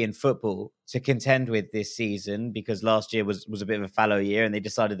European football to contend with this season because last year was a bit of a fallow year and they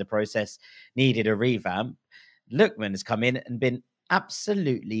decided the process needed a revamp. Lookman has come in and been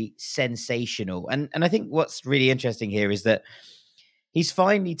absolutely sensational. And I think what's really interesting here is that he's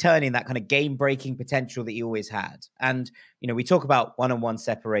finally turning that kind of game-breaking potential that he always had. And, we talk about one-on-one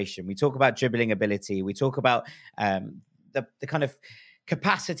separation. We talk about dribbling ability. We talk about the kind of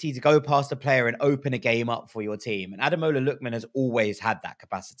capacity to go past a player and open a game up for your team. And Ademola Lookman has always had that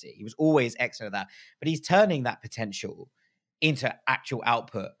capacity. He was always excellent at that. But he's turning that potential into actual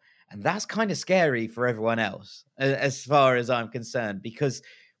output. And that's kind of scary for everyone else, as far as I'm concerned, because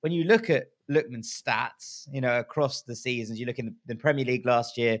when you look at Lookman's stats, across the seasons, you look in the Premier League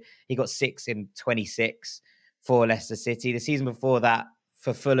last year, he got 6 in 26 for Leicester City. The season before that,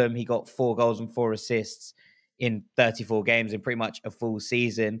 for Fulham, he got 4 goals and 4 assists in 34 games in pretty much a full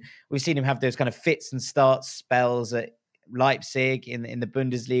season. We've seen him have those kind of fits and starts spells at Leipzig in the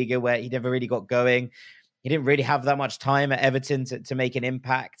Bundesliga where he never really got going. He didn't really have that much time at Everton to make an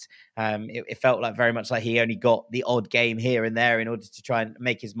impact. It felt like very much like he only got the odd game here and there in order to try and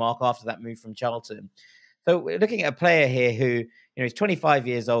make his mark after that move from Charlton. So we're looking at a player here who, he's 25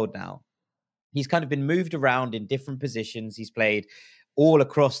 years old now. He's kind of been moved around in different positions. He's played all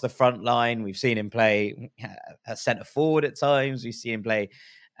across the front line. We've seen him play as centre forward at times. We've seen him play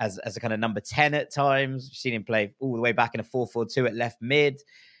as a kind of number 10 at times. We've seen him play all the way back in a 4-4-2 at left mid.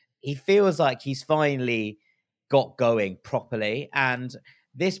 He feels like he's finally got going properly. And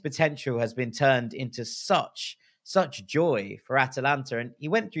this potential has been turned into such joy for Atalanta. And he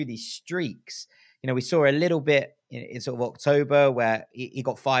went through these streaks. We saw a little bit in sort of October where he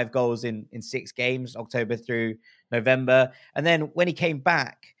got 5 goals in 6 games, October through November. And then when he came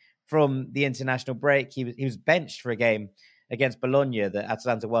back from the international break, he was benched for a game against Bologna that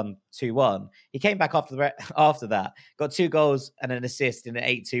Atalanta won 2-1. He came back after that, got 2 goals and an assist in an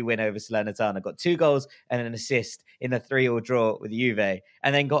 8-2 win over Salernitana, got 2 goals and an assist in the 3-3 draw with Juve,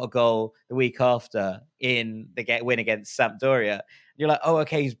 and then got a goal the week after in the win against Sampdoria. You're like, oh,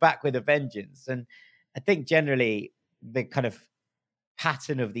 okay, he's back with a vengeance. And I think generally the kind of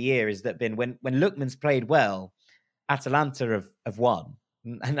pattern of the year is that when Lookman's played well, Atalanta have won.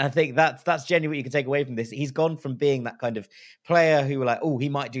 And I think that's genuinely what you can take away from this. He's gone from being that kind of player who were like, oh, he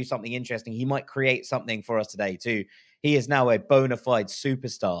might do something interesting. He might create something for us today too. He is now a bona fide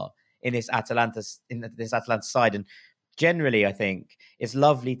superstar in this Atalanta side. And generally, I think it's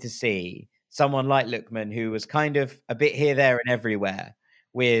lovely to see someone like Lookman, who was kind of a bit here, there and everywhere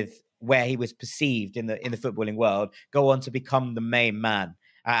with where he was perceived in the footballing world, go on to become the main man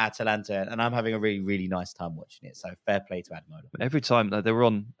at Atalanta, and I'm having a really, really nice time watching it. So fair play to Ademola. Every time they were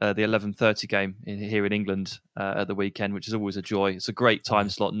on the 11:30 game here in England at the weekend, which is always a joy. It's a great time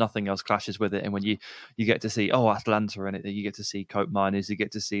slot. Nothing else clashes with it. And when you get to see Atalanta in it, you get to see Koopmeiners, you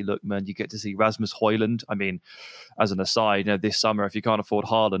get to see Lookman, you get to see Rasmus Højlund. I mean, as an aside, this summer, if you can't afford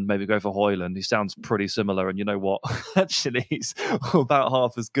Haaland, maybe go for Højlund. He sounds pretty similar, and you know what? Actually, he's about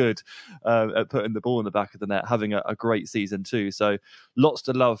half as good at putting the ball in the back of the net, having a great season too. So lots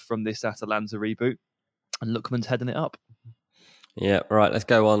to love from this Atalanta reboot, and Lookman's heading it up. Yeah, right. Let's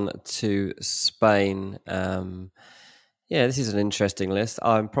go on to Spain. This is an interesting list.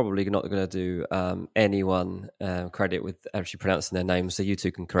 I'm probably not going to do anyone credit with actually pronouncing their names, so you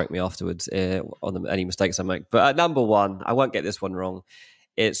two can correct me afterwards on any mistakes I make. But at number 1, I won't get this one wrong.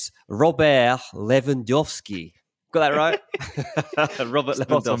 It's Robert Lewandowski. Got that right? Robert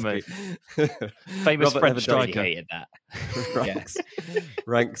Lewandowski. Famous French striker. Hated that.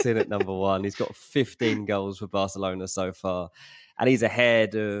 Ranks in at number 1. He's got 15 goals for Barcelona so far. And he's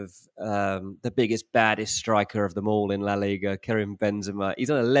ahead of the biggest, baddest striker of them all in La Liga, Karim Benzema. He's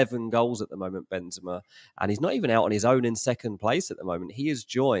on 11 goals at the moment, Benzema. And he's not even out on his own in second place at the moment. He is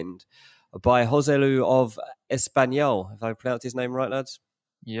joined by Joselu of Espanyol. Have I pronounced his name right, lads?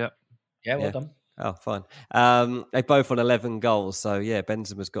 Yeah. Yeah, well done. Oh, fine. They both on 11 goals. So, yeah,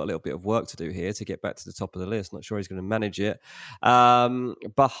 Benzema's got a little bit of work to do here to get back to the top of the list. Not sure he's going to manage it.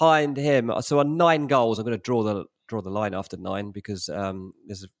 Behind him, so on 9 goals, I'm going to draw the line after 9 because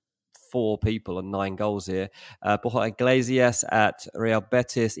there's 4 people on 9 goals here. Borja Iglesias at Real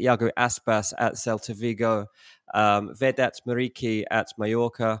Betis, Iago Aspas at Celta Vigo, Vedat Muriqi at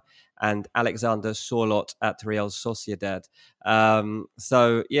Mallorca, and Alexander Sorloth at Real Sociedad.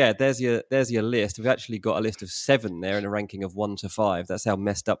 So yeah, there's your list. We've actually got a list of 7 there in a ranking of 1 to 5. That's how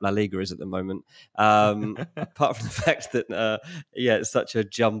messed up La Liga is at the moment. Apart from the fact that it's such a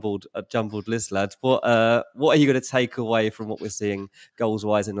jumbled list, lads. What are you going to take away from what we're seeing goals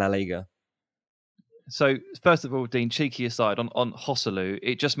wise in La Liga? So, first of all, Dean, cheeky aside, on Joselu,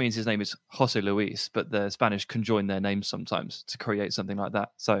 it just means his name is José Luis, but the Spanish conjoin their names sometimes to create something like that.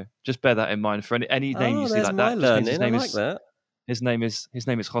 So just bear that in mind for any name you see like that. Just means his name is that. His name is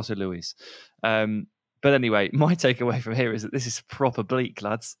José Luis. But anyway, my takeaway from here is that this is proper bleak,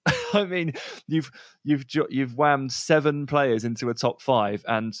 lads. I mean, you've whammed 7 players into a top 5,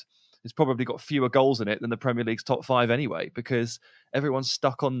 and it's probably got fewer goals in it than the Premier League's top 5 anyway, because everyone's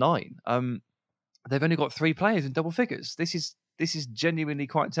stuck on 9. They've only got 3 players in double figures. This is genuinely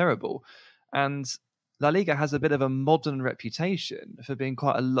quite terrible. And La Liga has a bit of a modern reputation for being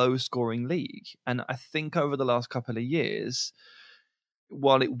quite a low-scoring league. And I think over the last couple of years,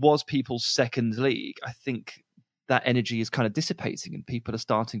 while it was people's second league, I think that energy is kind of dissipating and people are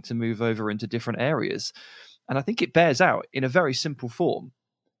starting to move over into different areas. And I think it bears out in a very simple form: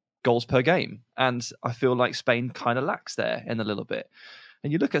 goals per game. And I feel like Spain kind of lacks there in a little bit.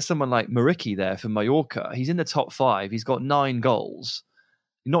 And you look at someone like Muriqi there for Mallorca. He's in the top 5. He's got 9 goals,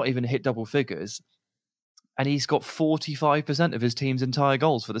 not even hit double figures. And he's got 45% of his team's entire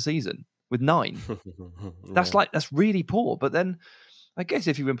goals for the season with 9. That's really poor. But then I guess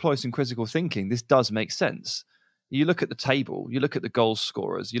if you employ some critical thinking, this does make sense. You look at the table, you look at the goal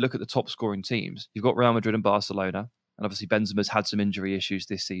scorers, you look at the top scoring teams. You've got Real Madrid and Barcelona. And obviously Benzema's had some injury issues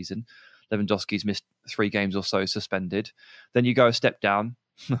this season. Lewandowski's missed 3 games or so, suspended. Then you go a step down.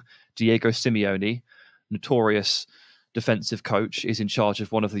 Diego Simeone, notorious defensive coach, is in charge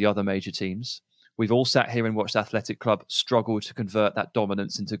of one of the other major teams. We've all sat here and watched Athletic Club struggle to convert that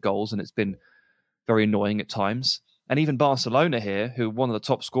dominance into goals, and it's been very annoying at times. And even Barcelona here, who are one of the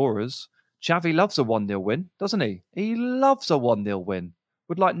top scorers, Xavi loves a 1-0 win, doesn't he? He loves a 1-0 win.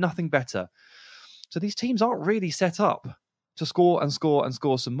 Would like nothing better. So these teams aren't really set up to score and score and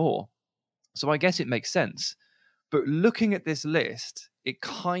score some more. So I guess it makes sense. But looking at this list, it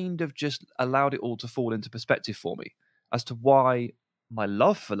kind of just allowed it all to fall into perspective for me as to why my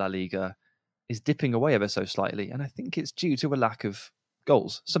love for La Liga is dipping away ever so slightly. And I think it's due to a lack of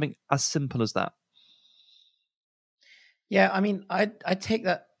goals. Something as simple as that. Yeah, I mean, I take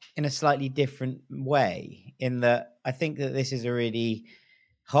that in a slightly different way, in that I think that this is a really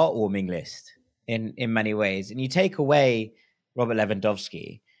heartwarming list in many ways. And you take away Robert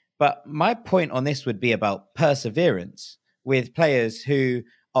Lewandowski, but my point on this would be about perseverance with players who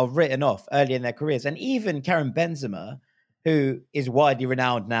are written off early in their careers. And even Karim Benzema, who is widely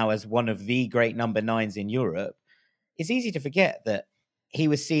renowned now as one of the great number 9s in Europe, it's easy to forget that he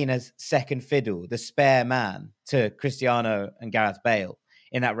was seen as second fiddle, the spare man to Cristiano and Gareth Bale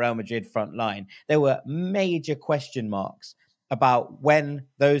in that Real Madrid front line. There were major question marks about when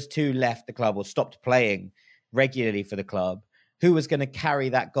those two left the club or stopped playing regularly for the club, who was going to carry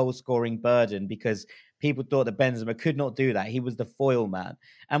that goal-scoring burden, because people thought that Benzema could not do that. He was the foil man.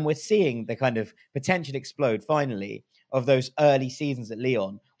 And we're seeing the kind of potential explode, finally, of those early seasons at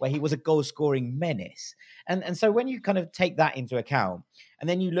Lyon, where he was a goal-scoring menace. And so when you kind of take that into account, and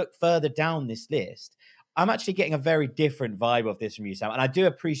then you look further down this list, I'm actually getting a very different vibe of this from you, Sam. And I do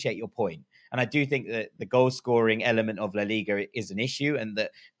appreciate your point. And I do think that the goal-scoring element of La Liga is an issue, and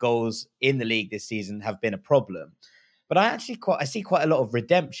that goals in the league this season have been a problem. But I see quite a lot of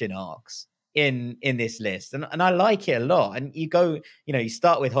redemption arcs in this list. And I like it a lot. And you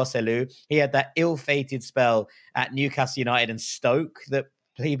start with Joselu. He had that ill-fated spell at Newcastle United and Stoke that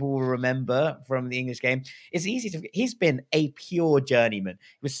people will remember from the English game. It's easy to forget. He's been a pure journeyman.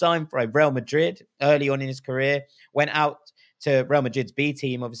 He was signed for Real Madrid early on in his career, went out to Real Madrid's B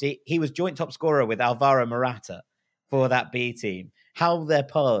team, obviously. He was joint top scorer with Alvaro Morata for that B team. How their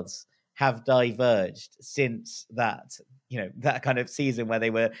paths have diverged since that kind of season where they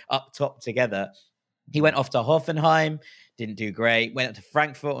were up top together. He went off to Hoffenheim, didn't do great. Went up to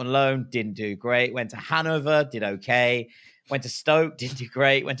Frankfurt on loan, didn't do great. Went to Hanover, did okay. Went to Stoke, didn't do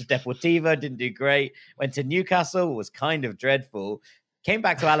great. Went to Deportivo, didn't do great. Went to Newcastle, was kind of dreadful. Came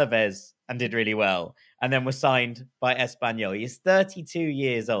back to Alaves and did really well. And then was signed by Espanyol. He is 32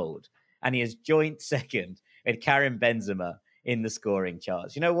 years old and he is joint second with Karim Benzema in the scoring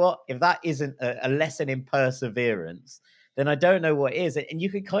charts. You know what? If that isn't a lesson in perseverance, then I don't know what is. And you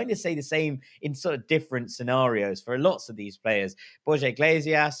could kind of say the same in sort of different scenarios for lots of these players. Borja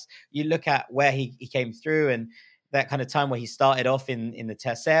Iglesias, you look at where he came through, and that kind of time where he started off in the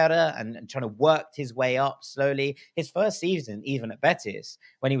Tercera and trying to work his way up slowly. His first season, even at Betis,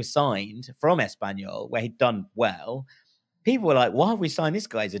 when he was signed from Espanyol, where he'd done well, people were like, why have we signed this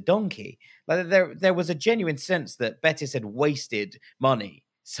guy? He's a donkey. Like, there was a genuine sense that Betis had wasted money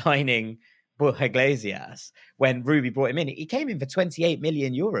signing Borja Iglesias when Ruby brought him in. He came in for 28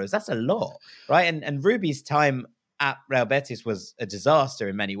 million euros. That's a lot, right? And Ruby's time at Real Betis was a disaster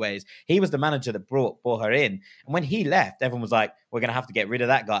in many ways. He was the manager that brought Borja in. And when he left, everyone was like, we're going to have to get rid of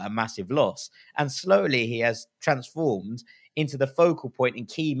that guy at a massive loss. And slowly he has transformed into the focal point and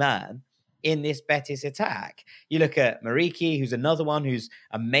key man in this Betis attack. You look at Mariki, who's another one who's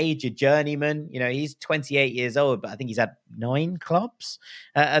a major journeyman. You know, he's 28 years old, but I think he's had 9 clubs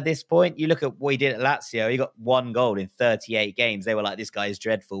at this point. You look at what he did at Lazio. He got 1 goal in 38 games. They were like, this guy is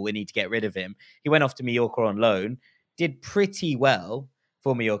dreadful. We need to get rid of him. He went off to Mallorca on loan, did pretty well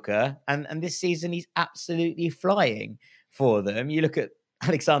for Mallorca. And this season, he's absolutely flying for them. You look at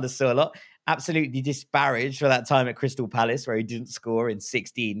Alexander Sørloth, absolutely disparaged for that time at Crystal Palace, where he didn't score in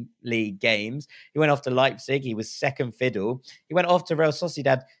 16 league games. He went off to Leipzig. He was second fiddle. He went off to Real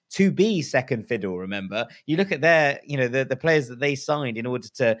Sociedad to be second fiddle, remember? You look at their, you know, the players that they signed in order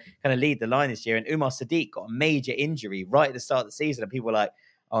to kind of lead the line this year, and Umar Sadiq got a major injury right at the start of the season, and people were like,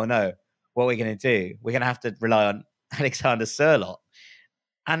 oh no, what are we going to do? We're going to have to rely on Alexander Sørloth.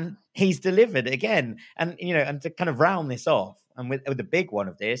 And he's delivered again. And, you know, and to kind of round this off, and with the big one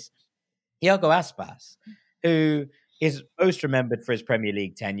of this, Iago Aspas, who is most remembered for his Premier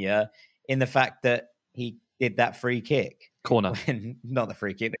League tenure in the fact that he did that free kick. Corner. Not the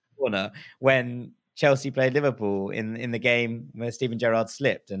free kick, the corner, when Chelsea played Liverpool in the game where Steven Gerrard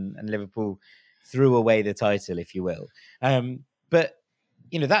slipped and Liverpool threw away the title, if you will. But,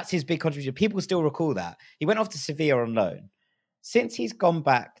 you know, that's his big contribution. People still recall that. He went off to Sevilla on loan. Since he's gone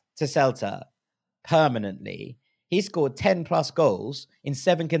back to Celta permanently, he scored 10 plus goals in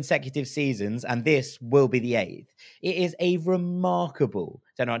 7 consecutive seasons, and this will be the 8th. It is a remarkable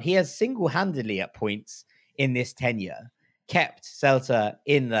turnaround. He has single-handedly at points in this tenure kept Celta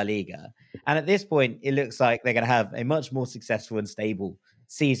in La Liga. And at this point, it looks like they're going to have a much more successful and stable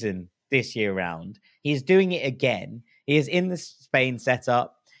season this year round. He's doing it again. He is in the Spain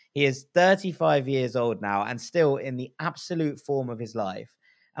setup. He is 35 years old now and still in the absolute form of his life.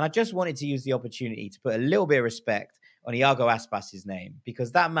 And I just wanted to use the opportunity to put a little bit of respect on Iago Aspas' name,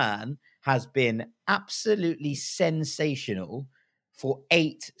 because that man has been absolutely sensational for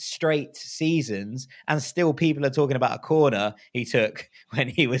 8 straight seasons, and still people are talking about a corner he took when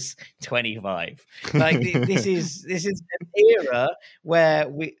he was 25. Like this is an era where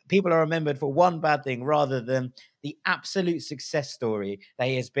people are remembered for one bad thing rather than the absolute success story that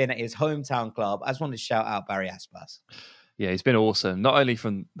he has been at his hometown club. I just wanted to shout out Barry Aspas. Yeah, he's been awesome, not only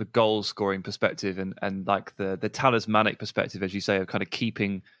from the goal scoring perspective and like the talismanic perspective, as you say, of kind of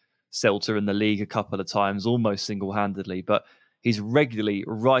keeping Celta in the league a couple of times, almost single-handedly, but he's regularly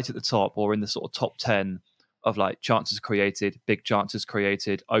right at the top or in the sort of top 10 of like chances created, big chances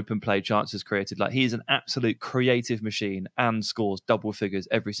created, open play chances created. Like, he's an absolute creative machine and scores double figures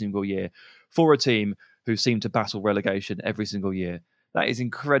every single year for a team who seem to battle relegation every single year. That is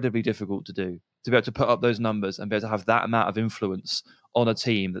incredibly difficult to do, to be able to put up those numbers and be able to have that amount of influence on a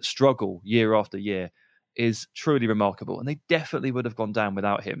team that struggle year after year is truly remarkable. And they definitely would have gone down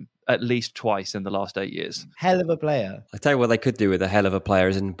without him at least twice in the last 8 years. Hell of a player. I tell you what they could do with a hell of a player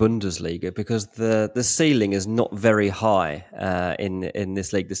is in Bundesliga, because the ceiling is not very high in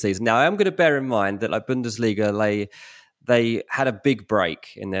this league this season. Now, I am going to bear in mind that like Bundesliga, they had a big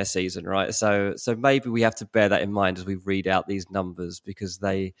break in their season, right? So maybe we have to bear that in mind as we read out these numbers, because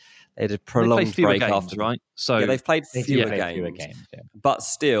they had a prolonged break games, after, right? So yeah, they've played fewer games. Yeah. But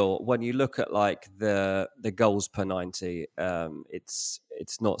still, when you look at like the goals per 90,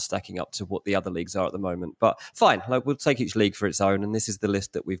 it's not stacking up to what the other leagues are at the moment. But fine, like, we'll take each league for its own, and this is the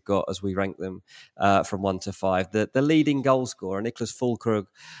list that we've got as we rank them from 1 to 5. The leading goal scorer, Niklas Füllkrug,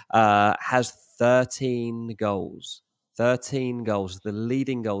 has 13 goals. 13 goals, the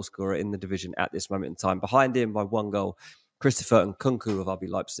leading goal scorer in the division at this moment in time. Behind him by 1 goal, Christopher Nkunku of RB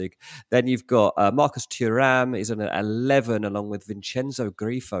Leipzig. Then you've got Marcus Thuram. He's on 11, along with Vincenzo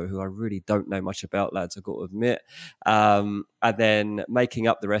Grifo, who I really don't know much about, lads, I've got to admit. And then making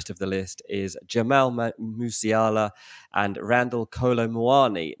up the rest of the list is Jamal Musiala and Randal Kolo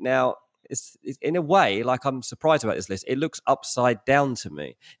Muani. Now, it's in a way, like, I'm surprised about this list. It looks upside down to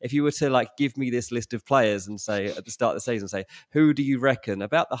me. If you were to like give me this list of players and say at the start of the season, say, who do you reckon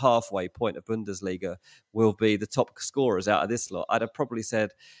about the halfway point of Bundesliga will be the top scorers out of this lot? I'd have probably said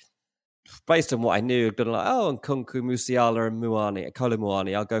based on what I knew, I'd been like, oh, and Nkunku, Musiala and Muani, Kolo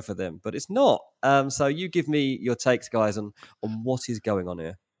Muani, I'll go for them. But it's not. So you give me your takes, guys, on what is going on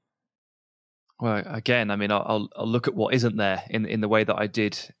here. Well, again, I mean, I'll look at what isn't there in the way that I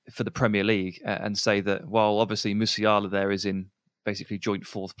did for the Premier League and say that while obviously Musiala there is in basically joint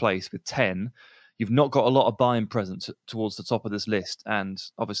fourth place with 10, you've not got a lot of Bayern presence towards the top of this list. And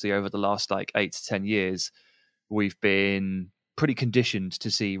obviously over the last 8 to 10 years, we've been pretty conditioned to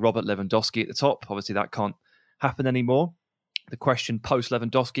see Robert Lewandowski at the top. Obviously that can't happen anymore. The question post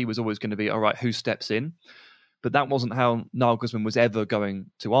Lewandowski was always going to be, all right, who steps in? But that wasn't how Nagelsmann was ever going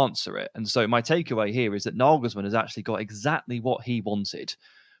to answer it. And so my takeaway here is that Nagelsmann has actually got exactly what he wanted.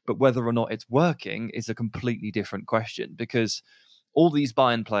 But whether or not it's working is a completely different question, because all these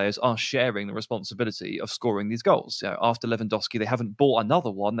Bayern players are sharing the responsibility of scoring these goals. After Lewandowski, they haven't bought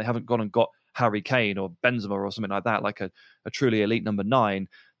another one. They haven't gone and got Harry Kane or Benzema or something like that, like a truly elite number 9.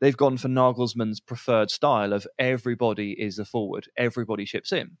 They've gone for Nagelsmann's preferred style of everybody is a forward, everybody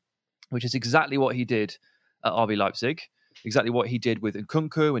chips in, which is exactly what he did at RB Leipzig, exactly what he did with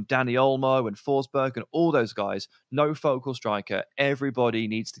Nkunku and Dani Olmo and Forsberg and all those guys. No focal striker. Everybody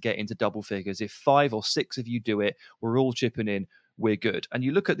needs to get into double figures. If 5 or 6 of you do it, we're all chipping in. We're good. And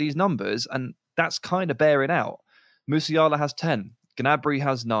you look at these numbers, and that's kind of bearing out. Musiala has 10. Gnabry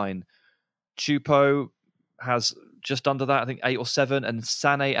has 9. Choupo has just under that, I think 8 or 7. And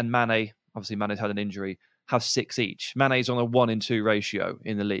Sané and Mane, obviously Mane's had an injury, have 6 each. Mane's on a 1-in-2 ratio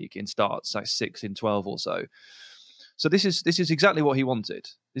in the league in starts, like 6 in 12 or so. So this is exactly what he wanted.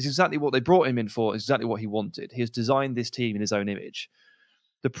 This is exactly what they brought him in for, exactly what he wanted. He has designed this team in his own image.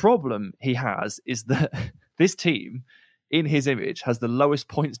 The problem he has is that this team, in his image, has the lowest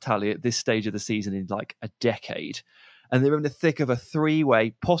points tally at this stage of the season in a decade. And they're in the thick of a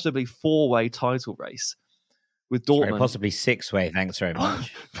 3-way, possibly 4-way title race with Dortmund. Sorry, possibly 6-way, thanks very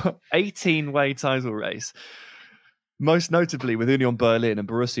much. 18-way title race. Most notably with Union Berlin and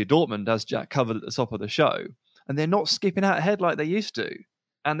Borussia Dortmund, as Jack covered at the top of the show. And they're not skipping out ahead like they used to.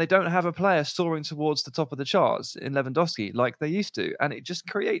 And they don't have a player soaring towards the top of the charts in Lewandowski like they used to. And it just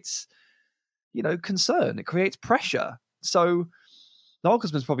creates, concern. It creates pressure. So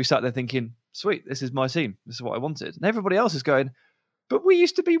Nagelsmann's probably sat there thinking, sweet, this is my team. This is what I wanted. And everybody else is going, but we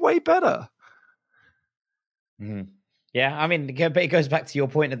used to be way better. Mm-hmm. Yeah, I mean, it goes back to your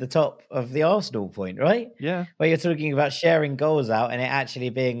point at the top of the Arsenal point, right? Yeah. Where you're talking about sharing goals out and it actually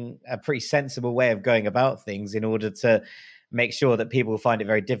being a pretty sensible way of going about things in order to make sure that people find it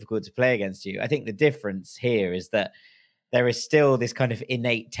very difficult to play against you. I think the difference here is that there is still this kind of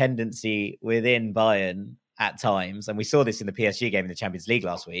innate tendency within Bayern at times, and we saw this in the PSG game in the Champions League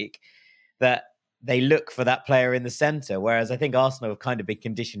last week, that they look for that player in the center, whereas I think Arsenal have kind of been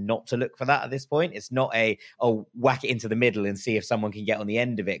conditioned not to look for that at this point. It's not whack it into the middle and see if someone can get on the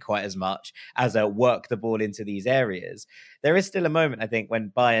end of it quite as much as a work the ball into these areas. There is still a moment, I think,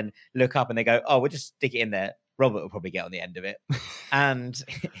 when Bayern look up and they go, oh, we'll just stick it in there. Robert will probably get on the end of it. And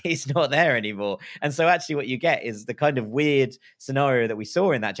he's not there anymore. And so actually what you get is the kind of weird scenario that we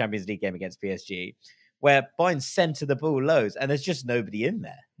saw in that Champions League game against PSG, where Bayern center the ball loads and there's just nobody in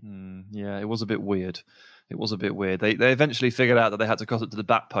there. Yeah, it was a bit weird. They eventually figured out that they had to cross it to the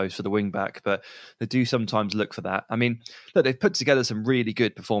back post for the wing back, but they do sometimes look for that. I mean, look, they've put together some really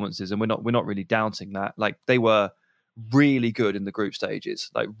good performances, and we're not really doubting that. Like, they were really good in the group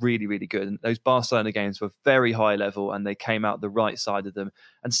stages, like really, really good. And those Barcelona games were very high level, and they came out the right side of them.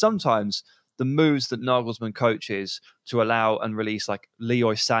 And sometimes the moves that Nagelsmann coaches to allow and release like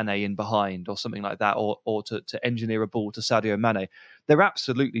Leroy Sané in behind or something like that, or to engineer a ball to Sadio Mane, they're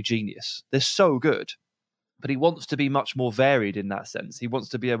absolutely genius. They're so good. But he wants to be much more varied in that sense. He wants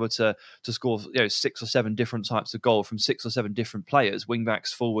to be able to score 6 or 7 different types of goal from 6 or 7 different players, wing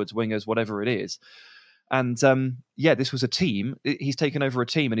backs, forwards, wingers, whatever it is. And this was a team. He's taken over a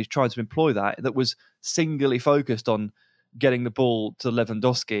team and he's tried to employ that was singly focused on getting the ball to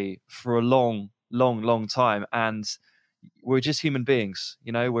Lewandowski for a long, long, long time. And we're just human beings.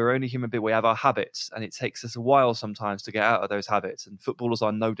 We're only human beings. We have our habits, and it takes us a while sometimes to get out of those habits. And footballers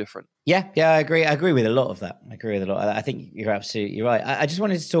are no different. Yeah, I agree. I agree with a lot of that. I think you're absolutely right. I just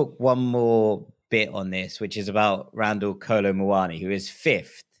wanted to talk one more bit on this, which is about Randal Kolo Muani, who is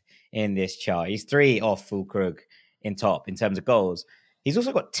 5th in this chart. He's 3 off Füllkrug in top in terms of goals. He's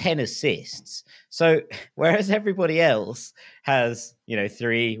also got 10 assists. So whereas everybody else has,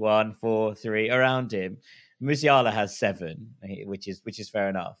 3, 1, 4, 3 around him, Musiala has 7, which is fair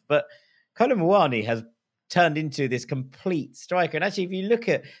enough. But Kolo Muani has turned into this complete striker. And actually, if you look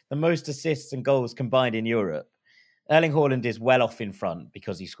at the most assists and goals combined in Europe, Erling Haaland is well off in front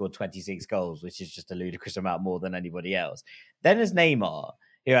because he scored 26 goals, which is just a ludicrous amount more than anybody else. Then there's Neymar.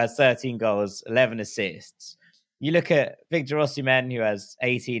 who has 13 goals, 11 assists. You look at Victor Osimhen, who has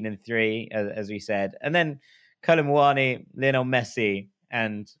 18 and 3, as we said. And then Kolo Muani, Lionel Messi,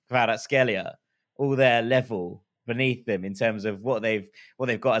 and Kvaratskhelia, all their level beneath them in terms of what they've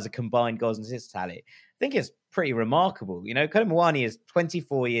got as a combined goals and assists tally. I think it's pretty remarkable. You know, Kolo Muani is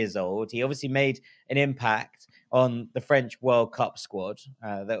 24 years old. He obviously made an impact on the French World Cup squad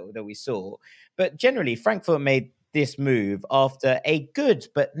that we saw. But generally, Frankfurt made this move after a good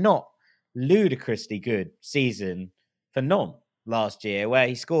but not ludicrously good season for Non last year, where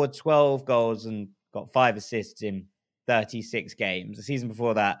he scored 12 goals and got 5 assists in 36 games. The season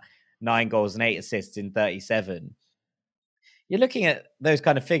before that, 9 goals and 8 assists in 37. You're looking at those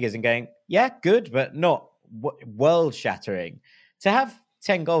kind of figures and going, yeah, good, but not world-shattering. To have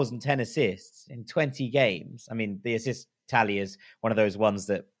 10 goals and 10 assists in 20 games, I mean, the assist tally is one of those ones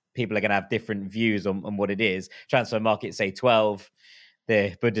that people are going to have different views on what it is. Transfer market say 12,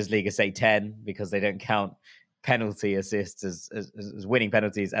 the Bundesliga say 10 because they don't count penalty assists as winning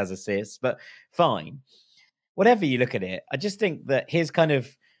penalties as assists, but fine. Whatever you look at it, I just think that his kind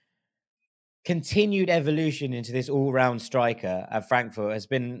of continued evolution into this all-round striker at Frankfurt has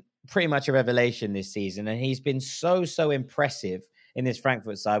been pretty much a revelation this season, and he's been so impressive in this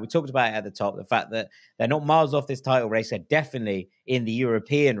Frankfurt side. We talked about it at the top, the fact that they're not miles off this title race. They're definitely in the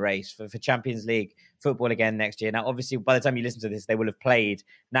European race for Champions League football again next year. Now, obviously, by the time you listen to this, they will have played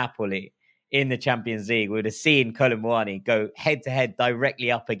Napoli in the Champions League. We would have seen Kolo Muani go head-to-head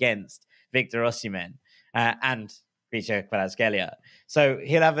directly up against Victor Osimhen and Victor Kvaratskhelia. So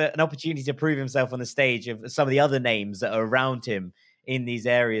he'll have an opportunity to prove himself on the stage of some of the other names that are around him in these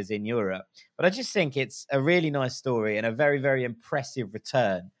areas in Europe. But I just think it's a really nice story and a very, very impressive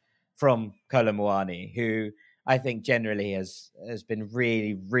return from Kolo Muani, who I think generally has been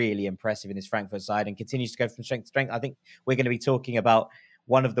really, really impressive in his Frankfurt side and continues to go from strength to strength. I think we're going to be talking about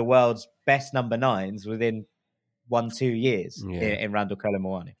one of the world's best number 9s within 1-2 years in Randal Kolo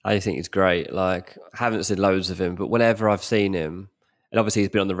Muani. I think it's great. Like, I haven't seen loads of him, but whenever I've seen him, and obviously he's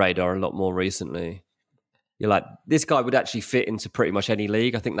been on the radar a lot more recently, you're like, this guy would actually fit into pretty much any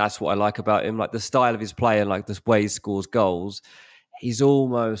league. I think that's what I like about him. Like the style of his play and like the way he scores goals, he's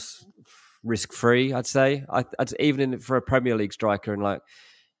almost risk-free, I'd say. Even for a Premier League striker, and like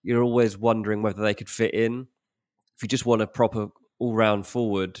you're always wondering whether they could fit in. If you just want a proper all-round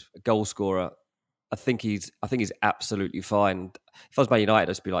forward, goal scorer, I think he's absolutely fine. If I was Man United, I'd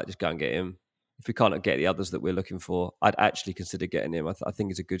just be like, just go and get him. If we can't get the others that we're looking for, I'd actually consider getting him. I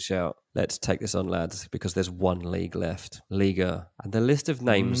think he's a good shout. Let's take this on, lads, because there's one league left, Liga. And the list of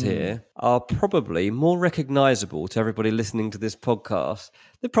names here are probably more recognisable to everybody listening to this podcast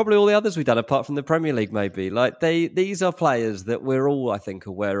than probably all the others we've done, apart from the Premier League, maybe. Like these are players that we're all, I think,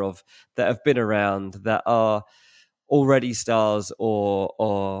 aware of, that have been around, that are already stars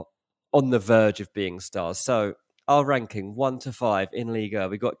or on the verge of being stars. So our ranking 1 to 5 in Liga,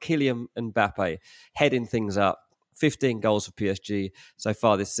 we've got Kylian Mbappe heading things up, 15 goals for PSG so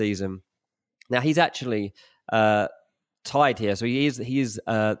far this season. Now he's actually tied here, so he is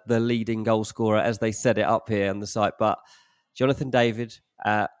the leading goal scorer as they set it up here on the site. But Jonathan David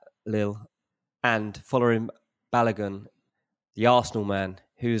at Lille and following Balogun, the Arsenal man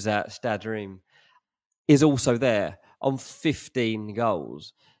who's at Stade Reims, is also there on 15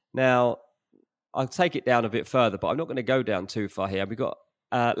 goals. Now, I'll take it down a bit further, but I'm not going to go down too far here. We've got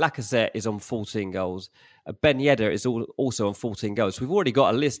Lacazette is on 14 goals. Ben Yedder is also on 14 goals. So we've already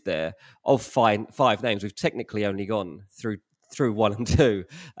got a list there of five names. We've technically only gone through 1 and 2.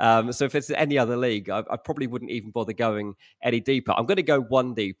 So if it's any other league, I probably wouldn't even bother going any deeper. I'm going to go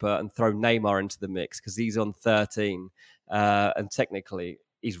one deeper and throw Neymar into the mix because he's on 13. And technically,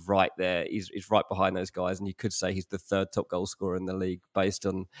 he's right there. He's right behind those guys. And you could say he's the 3rd top goal scorer in the league based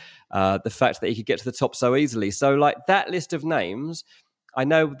on the fact that he could get to the top so easily. So like that list of names, I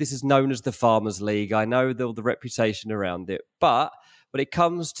know this is known as the Farmers League. I know the reputation around it. But when it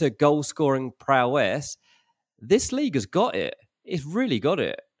comes to goal scoring prowess, this league has got it. It's really got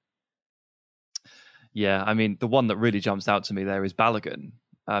it. Yeah, I mean, the one that really jumps out to me there is Balogun.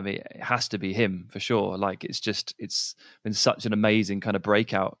 I mean, it has to be him for sure. Like, it's been such an amazing kind of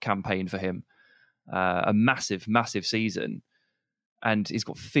breakout campaign for him. A massive, massive season. And he's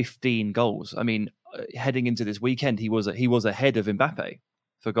got 15 goals. I mean, heading into this weekend, he was ahead of Mbappe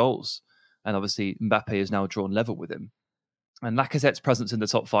for goals. And obviously, Mbappe has now drawn level with him. And Lacazette's presence in the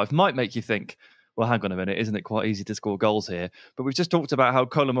top 5 might make you think, well, hang on a minute, isn't it quite easy to score goals here? But we've just talked about how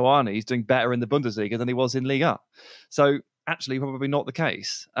Kolo Muani is doing better in the Bundesliga than he was in Liga. So actually, probably not the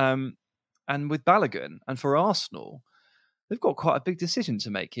case. And with Balogun, and for Arsenal, they've got quite a big decision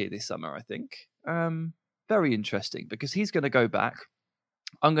to make here this summer, I think. Very interesting, because he's going to go back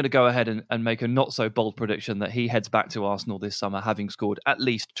I'm going to go ahead and make a not so bold prediction that he heads back to Arsenal this summer, having scored at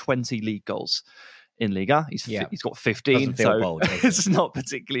least 20 league goals in Liga. He's got 15, Doesn't feel so bold, it's not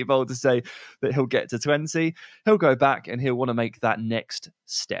particularly bold to say that he'll get to 20. He'll go back and he'll want to make that next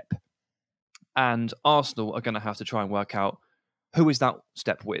step. And Arsenal are going to have to try and work out who is that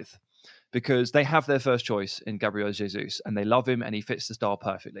step with, because they have their first choice in Gabriel Jesus, and they love him, and he fits the style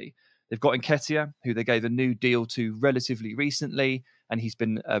perfectly. They've got Nketiah, who they gave a new deal to relatively recently, and he's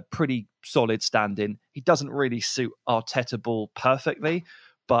been a pretty solid stand-in. He doesn't really suit Arteta ball perfectly,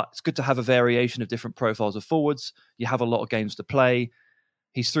 but it's good to have a variation of different profiles of forwards. You have a lot of games to play.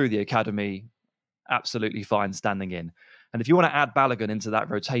 He's through the academy, absolutely fine standing in. And if you want to add Balogun into that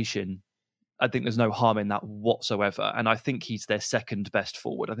rotation, I think there's no harm in that whatsoever. And I think he's their second best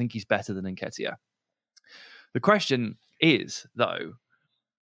forward. I think he's better than Nketiah. The question is, though,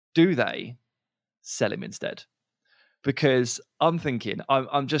 do they sell him instead? Because I'm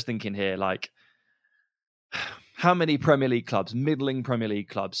just thinking here, like, how many Premier League clubs, middling Premier League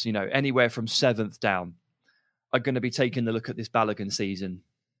clubs, anywhere from 7th down, are going to be taking a look at this Balogun season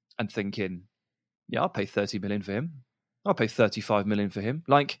and thinking, yeah, I'll pay 30 million for him. I'll pay 35 million for him.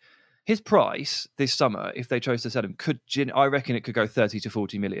 Like, his price this summer, if they chose to sell him, I reckon it could go 30 to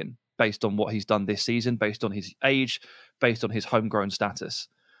 40 million based on what he's done this season, based on his age, based on his homegrown status.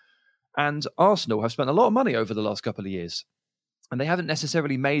 And Arsenal have spent a lot of money over the last couple of years, and they haven't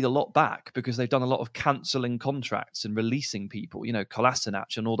necessarily made a lot back because they've done a lot of cancelling contracts and releasing people,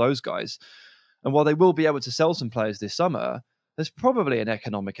 Kolasinac and all those guys. And while they will be able to sell some players this summer, there's probably an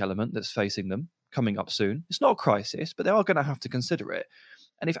economic element that's facing them coming up soon. It's not a crisis, but they are going to have to consider it.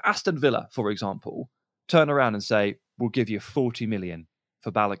 And if Aston Villa, for example, turn around and say, we'll give you 40 million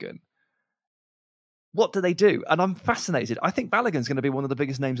for Balogun, what do they do? And I'm fascinated. I think Balogun's going to be one of the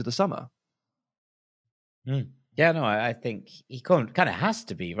biggest names of the summer. Yeah, no, I think he kind of has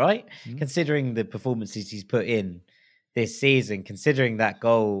to be, right? Considering the performances he's put in this season, considering that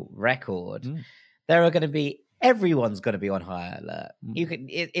goal record, there are going to be, everyone's going to be on high alert.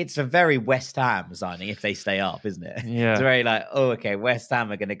 It's a very West Ham signing if they stay up, isn't it? Yeah. It's very like, oh, okay, West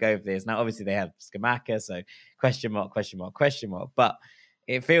Ham are going to go for this. Now, obviously, they have Scamacca, so question mark, question mark, question mark. But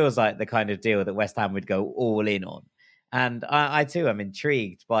it feels like the kind of deal that West Ham would go all in on. And I too am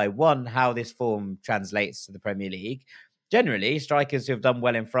intrigued by, one, how this form translates to the Premier League. Generally, strikers who have done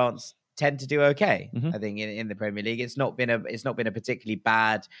well in France tend to do okay. I think in the Premier League, it's not been a particularly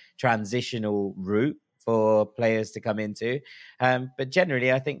bad transitional route for players to come into. But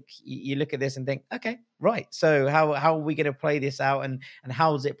generally, I think you look at this and think, okay, right. So how are we going to play this out, and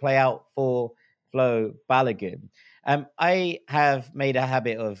how does it play out for Flo Balogun? I have made a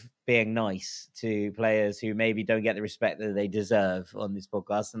habit of being nice to players who maybe don't get the respect that they deserve on this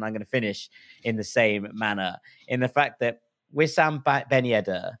podcast. And I'm going to finish in the same manner, in the fact that Wissam Ben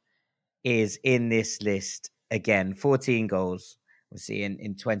Yedder is in this list again. 14 goals, we'll see,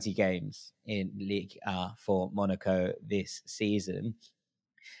 in 20 games in Ligue 1 for Monaco this season.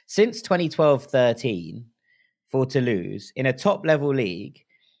 Since 2012-13 for Toulouse, in a top-level league,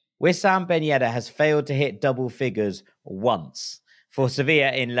 Wissam Ben Yedder has failed to hit double figures once. For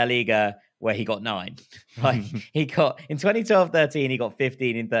Sevilla in La Liga, where he got 9. Like, he got, in 2012-13, he got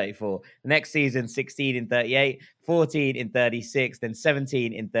 15 in 34. The next season, 16 in 38, 14 in 36, then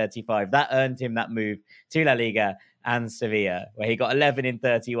 17 in 35. That earned him that move to La Liga and Sevilla, where he got 11 in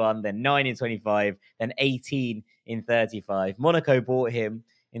 31, then 9 in 25, then 18 in 35. Monaco bought him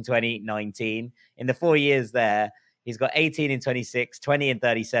in 2019. In the 4 years there, he's got 18 in 26, 20 in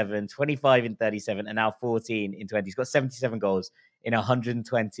 37, 25 in 37, and now 14 in 20. He's got 77 goals in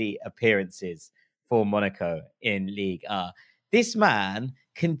 120 appearances for Monaco in Ligue 1. This man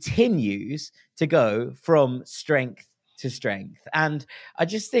continues to go from strength to strength. And I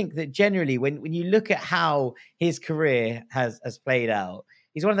just think that generally, when you look at how his career has played out,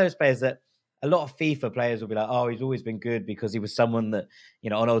 he's one of those players that a lot of FIFA players will be like, oh, he's always been good because he was someone that,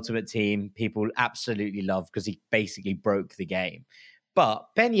 on Ultimate Team, people absolutely love because he basically broke the game. But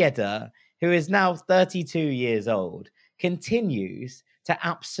Ben Yedder, who is now 32 years old, continues to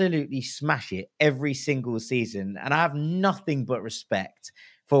absolutely smash it every single season. And I have nothing but respect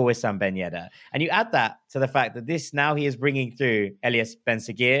for Wissam Ben Yedder. And you add that to the fact that he is bringing through Elias Ben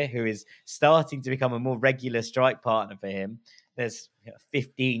Seguir, who is starting to become a more regular strike partner for him. There's a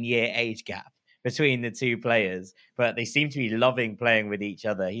 15-year age gap between the two players, but they seem to be loving playing with each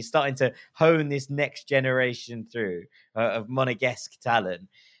other. He's starting to hone this next generation through of Monegasque talent.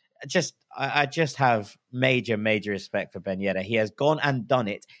 I just have major respect for Ben Yedder. He has gone and done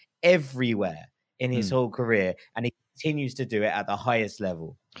it everywhere in his whole career, and he continues to do it at the highest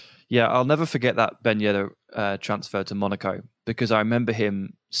level. Yeah, I'll never forget that Ben Yedder transfer to Monaco. because I remember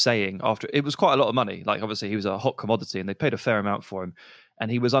him saying after it was quite a lot of money. Like obviously he was a hot commodity and they paid a fair amount for him, and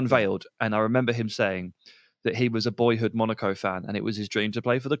he was unveiled. And I remember him saying that he was a boyhood Monaco fan and it was his dream to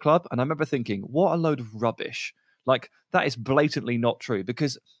play for the club. And I remember thinking, what a load of rubbish. Like that is blatantly not true,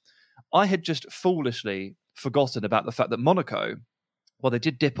 because I had just foolishly forgotten about the fact that Monaco, well, they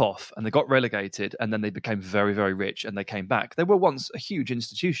did dip off and they got relegated and then they became very, very rich and they came back. They were once a huge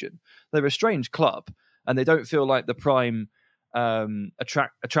institution. They're a strange club and they don't feel like the prime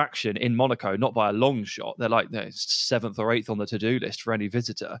attraction in Monaco, not by a long shot. They're like seventh or eighth on the to-do list for any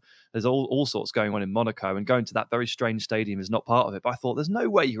visitor. There's all sorts going on in Monaco, and going to that very strange stadium is not part of it. But I thought, there's no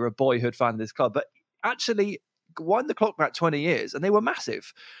way you're a boyhood fan of this club. But actually, wind the clock back 20 years and they were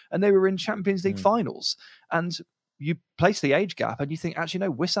massive and they were in Champions League finals. And you place the age gap and you think, actually,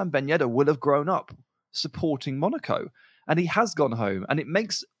 no, Wissam Ben Yedder will have grown up supporting Monaco and he has gone home, and it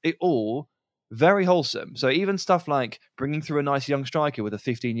makes it all very wholesome. So even stuff like bringing through a nice young striker with a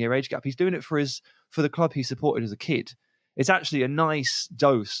 15-year age gap, he's doing it for the club he supported as a kid. It's actually a nice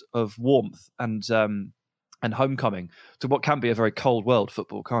dose of warmth and homecoming to what can be a very cold world,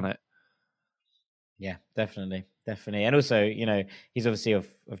 football, can't it? Yeah, definitely. And also, he's obviously of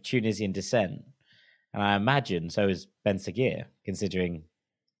Tunisian descent. And I imagine so is Ben Seguir, considering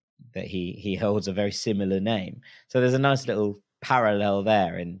that he holds a very similar name. So there's a nice little parallel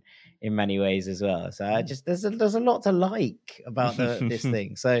there in many ways as well. So there's a lot to like about this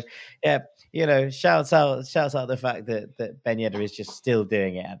thing. So yeah, shouts out the fact that Ben Yedder is just still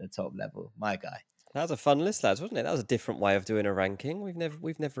doing it at the top level. My guy. That was a fun list, lads, wasn't it? That was a different way of doing a ranking.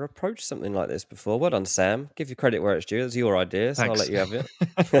 We've never approached something like this before. Well done, Sam. Give you credit where it's due. It's your idea, so Thanks. I'll let you have it.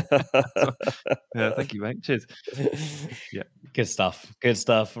 Yeah, thank you, mate. Cheers. Yeah, good stuff.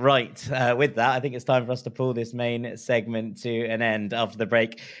 Right, with that, I think it's time for us to pull this main segment to an end. After the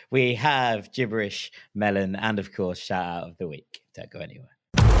break, we have gibberish, melon, and of course, shout out of the week. Don't go anywhere.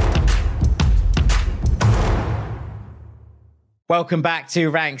 Welcome back to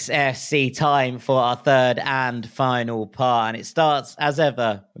Ranks FC. Time for our third and final part. And it starts, as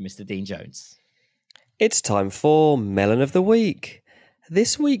ever, with Mr. Dean Jones. It's time for Melon of the Week.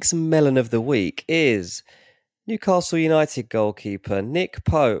 This week's Melon of the Week is Newcastle United goalkeeper Nick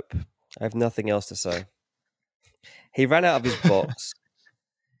Pope. I have nothing else to say. He ran out of his box.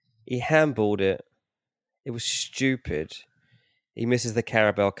 He handballed it. It was stupid. He misses the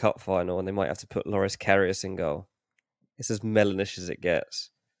Carabao Cup final and they might have to put Loris Karius in goal. It's as melonish as it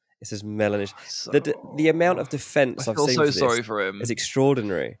gets. It's as melonish. The amount of defence I've seen so sorry for him. is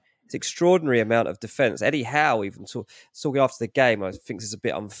extraordinary. It's extraordinary amount of defence. Eddie Howe even talking after the game, I think it's a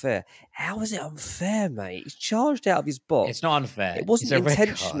bit unfair. How is it unfair, mate? He's charged out of his box. It's not unfair. It wasn't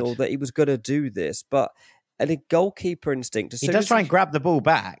intentional that he was going to do this, but a goalkeeper instinct. He does try and grab the ball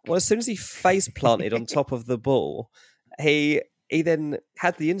back. Well, as soon as he face planted on top of the ball, he then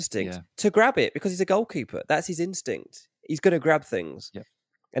had the instinct to grab it because he's a goalkeeper. That's his instinct. He's going to grab things. Yeah.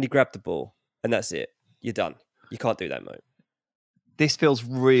 And he grabbed the ball. And that's it. You're done. You can't do that, mate. This feels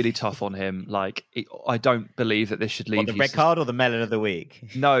really tough on him. Like, I don't believe that this should leave. The red card or the melon of the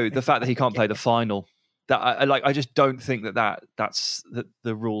week? No, the fact that he can't play the final. That I just don't think that's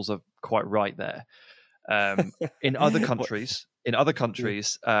the rules are quite right there. In other countries,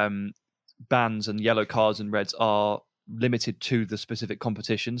 bans and yellow cards and reds are limited to the specific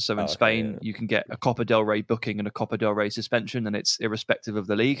competitions. So in Spain, you can get a Copa del Rey booking and a Copa del Rey suspension, and it's irrespective of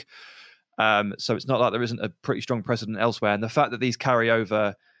the league. So it's not like there isn't a pretty strong precedent elsewhere. And the fact that these carry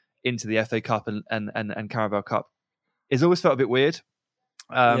over into the FA Cup and Carabao Cup is always felt a bit weird.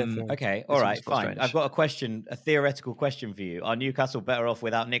 Okay, all right, fine. Strange. I've got a theoretical question for you. Are Newcastle better off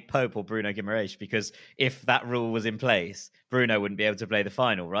without Nick Pope or Bruno Guimaraes? Because if that rule was in place, Bruno wouldn't be able to play the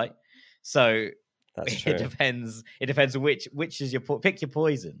final, right? So that's true. It depends which is your pick your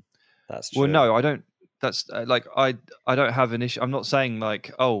poison. That's true. Well, no, I don't. That's I don't have an issue. I'm not saying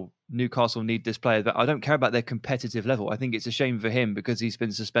like, oh, Newcastle need this player, but I don't care about their competitive level. I think it's a shame for him because he's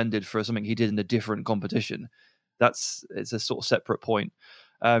been suspended for something he did in a different competition. It's a sort of separate point.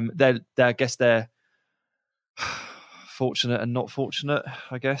 I guess they're fortunate and not fortunate,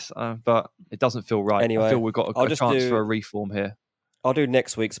 I guess, but it doesn't feel right. Anyway, I feel we've got a chance for a reform here. I'll do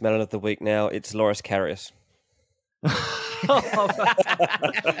next week's Melon of the Week now. It's Loris Karius.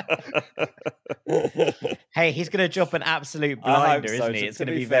 Hey, he's going to drop an absolute blinder, isn't he? It's going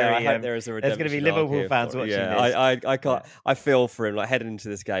to be very. I hope there is a redemption. There's going to be Liverpool fans watching this. I can't. I feel for him. Like heading into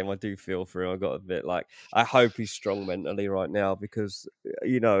this game, I do feel for him. I got a bit like. I hope he's strong mentally right now because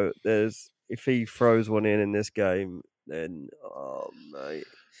if he throws one in this game, then mate,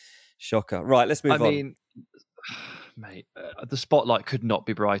 shocker. Right, let's move on. I mean, mate, the spotlight could not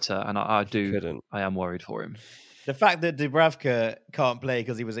be brighter, and I am worried for him. The fact that Dubravka can't play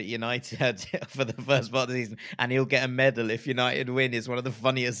because he was at United for the first part of the season, and he'll get a medal if United win, is one of the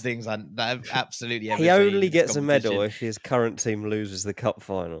funniest things that I've absolutely ever seen. He only gets a medal if his current team loses the cup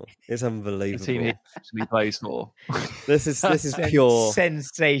final. It's unbelievable. The team he actually plays for. This is pure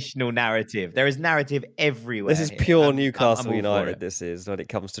sensational narrative. There is narrative everywhere. This is pure Newcastle United. This is when it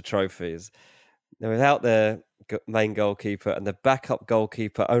comes to trophies. Now, without their main goalkeeper, and the backup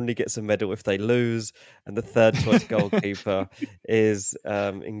goalkeeper only gets a medal if they lose, and the third choice goalkeeper is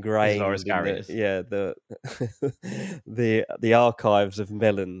ingrained in the archives of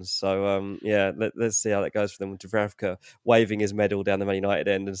melons. So let's see how that goes for them with Dubravka waving his medal down the Man United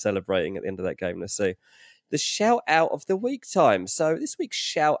end and celebrating at the end of that game. Let's see. The shout out of the week time. So this week's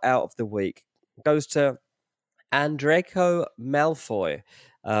shout out of the week goes to Andrejko Malfoy.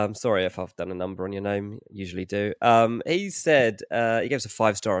 Sorry if I've done a number on your name. Usually do. He said he gave us a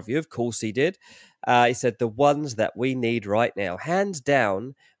 5-star review. Of course he did. He said the ones that we need right now, hands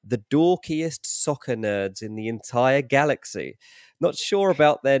down, the dorkiest soccer nerds in the entire galaxy. Not sure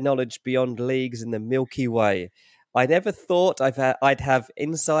about their knowledge beyond leagues in the Milky Way. I never thought I'd have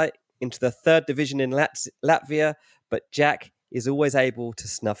insight into the third division in Latvia, but Jack is always able to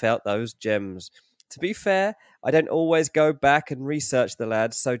snuff out those gems. To be fair, I don't always go back and research the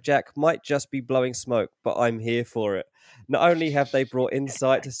lads, so Jack might just be blowing smoke, but I'm here for it. Not only have they brought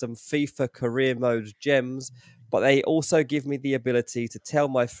insight to some FIFA career mode gems, but they also give me the ability to tell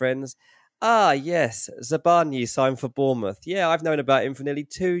my friends, yes, Zabarnyi signed for Bournemouth. Yeah, I've known about him for nearly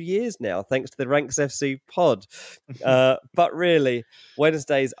 2 years now, thanks to the Ranks FC pod. But really,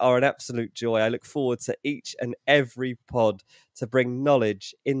 Wednesdays are an absolute joy. I look forward to each and every pod to bring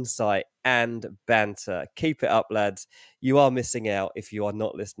knowledge, insight, and banter. Keep it up, lads. You are missing out if you are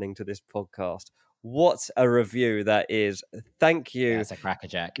not listening to this podcast. What a review that is. Thank you. That's a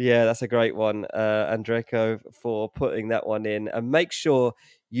crackerjack. Yeah, that's a great one, Andrejko, for putting that one in. And make sure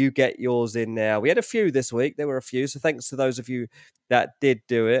you get yours in now. We had a few this week. There were a few. So thanks to those of you that did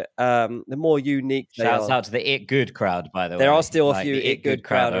do it. The more unique Shouts out to the It Good crowd, by the way. There are still a few It Good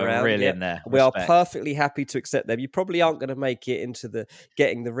crowd around. Really in there. We are perfectly happy to accept them. You probably aren't going to make it into the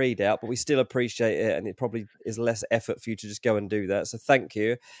getting the readout, but we still appreciate it. And it probably is less effort for you to just go and do that. So thank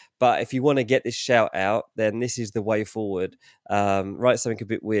you. But if you want to get this shout out, then this is the way forward. Write something a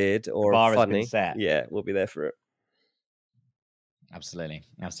bit weird or funny. Yeah, we'll be there for it. Absolutely.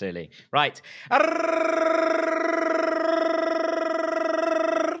 Right.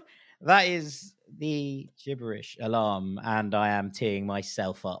 That is the gibberish alarm, and I am teeing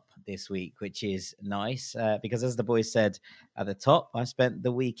myself up this week, which is nice because, as the boys said at the top, I spent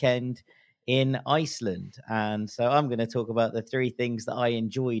the weekend in Iceland, and so I'm going to talk about the 3 things that I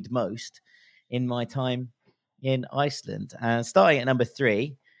enjoyed most in my time in Iceland. And starting at number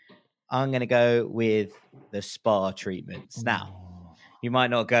 3, I'm going to go with the spa treatments. Now, you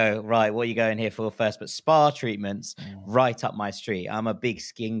might not go, right, what are you going here for first? But spa treatments, right up my street. I'm a big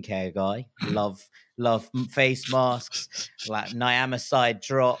skincare guy. Love face masks, like niacinamide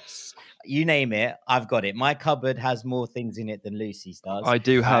drops. You name it, I've got it. My cupboard has more things in it than Lucy's does. I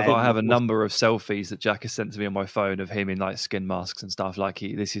have a number of selfies that Jack has sent to me on my phone of him in like skin masks and stuff. Like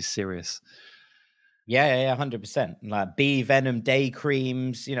this is serious. Yeah, 100%. Like bee venom day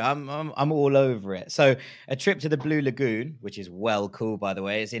creams, I'm all over it. So a trip to the Blue Lagoon, which is well cool, by the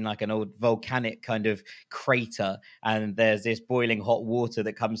way. It's in like an old volcanic kind of crater, and there's this boiling hot water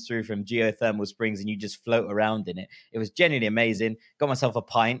that comes through from geothermal springs, and you just float around in it. It was genuinely amazing. Got myself a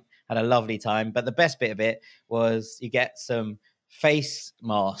pint, had a lovely time. But the best bit of it was you get some face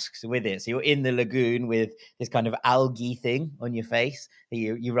masks with it. So you're in the lagoon with this kind of algae thing on your face that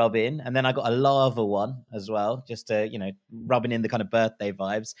you rub in. And then I got a lava one as well, just to, rubbing in the kind of birthday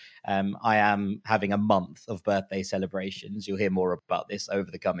vibes. I am having a month of birthday celebrations. You'll hear more about this over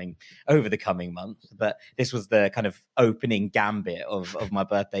the coming month. But this was the kind of opening gambit of my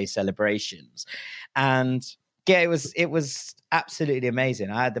birthday celebrations. And yeah, it was absolutely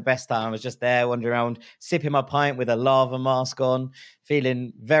amazing. I had the best time. I was just there wandering around, sipping my pint with a lava mask on,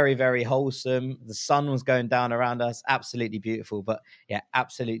 feeling very, very wholesome. The sun was going down around us. Absolutely beautiful. But yeah,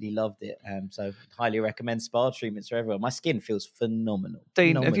 absolutely loved it. So highly recommend spa treatments for everyone. My skin feels phenomenal.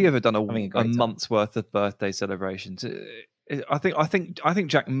 Dean, have you ever done a month's worth of birthday celebrations? I think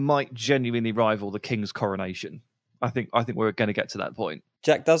Jack might genuinely rival the King's coronation. I think we're going to get to that point.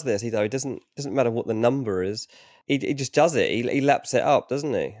 Jack does this, It doesn't matter what the number is. He just does it. He laps it up,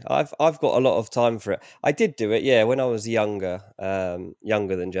 doesn't he? I've got a lot of time for it. I did do it, yeah, when I was younger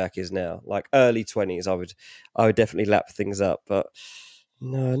than Jack is now. Like early 20s, I would definitely lap things up. But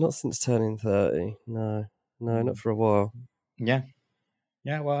no, not since turning 30. No, not for a while. Yeah.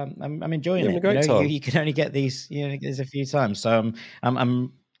 Yeah, well, I'm enjoying Having it. a great You know, time. you can only get these, these a few times. So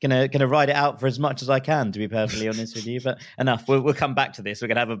I'm gonna ride it out for as much as I can, to be perfectly honest with you. But enough. We'll come back to this. We're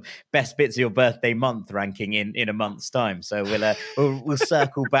gonna have a best bits of your birthday month ranking in a month's time. So we'll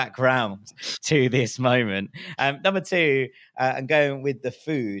circle back round to this moment. Number two, I'm going with the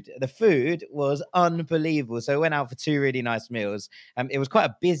food. The food was unbelievable. So I went out for two really nice meals. It was quite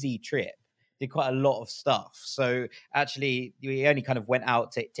a busy trip. Did quite a lot of stuff. So actually, we only kind of went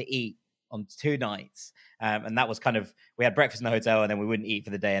out to eat on two nights. And that was kind of, we had breakfast in the hotel and then we wouldn't eat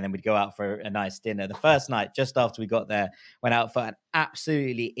for the day and then we'd go out for a nice dinner. The first night, just after we got there, went out for an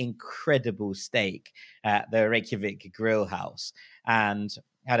absolutely incredible steak at the Reykjavik Grill House and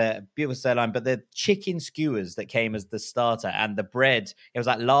had a beautiful sirloin, but the chicken skewers that came as the starter and the bread, it was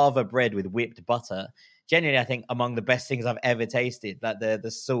like lava bread with whipped butter. Genuinely, I think among the best things I've ever tasted. Like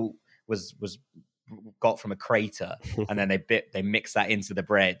the salt was got from a crater, and then they mix that into the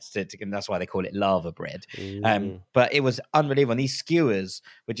bread and that's why they call it lava bread. But it was unbelievable. And these skewers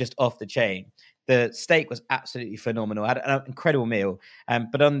were just off the chain. The steak was absolutely phenomenal. I had an incredible meal.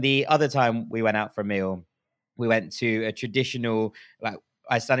 But on the other time we went out for a meal, we went to a traditional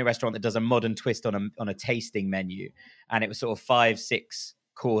Icelandic restaurant that does a modern twist on a tasting menu, and it was sort of 5-6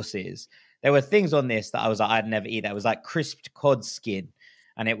 courses. There were things on this that I was like, I'd never eat that. It was like crisped cod skin,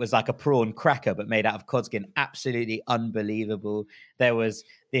 and it was like a prawn cracker, but made out of cod skin. Absolutely unbelievable. There was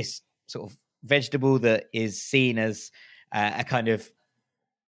this sort of vegetable that is seen as a kind of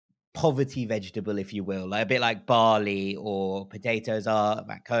poverty vegetable, if you will, like a bit like barley or potatoes are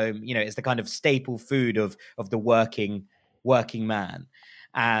back home. You know, it's the kind of staple food of the working man.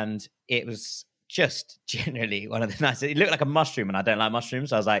 And it was just generally one of the nicest. It looked like a mushroom, and I don't like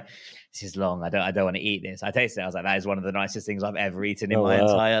mushrooms. So I was like, this is long. I don't want to eat this. I tasted it. I was like, that is one of the nicest things I've ever eaten in my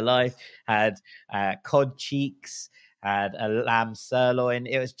entire life. Had cod cheeks, had a lamb sirloin.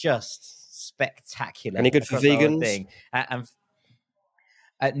 It was just spectacular. Any good for vegans?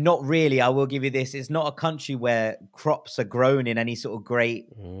 Not really. I will give you this. It's not a country where crops are grown in any sort of great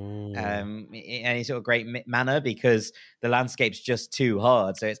manner because the landscape's just too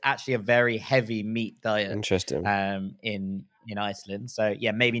hard. So it's actually a very heavy meat diet. Interesting. In Iceland. So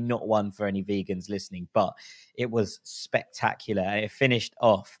yeah, maybe not one for any vegans listening, but it was spectacular. And it finished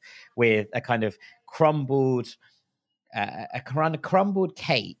off with a kind of crumbled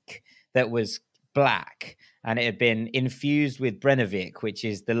cake that was black, and it had been infused with Brennivik, which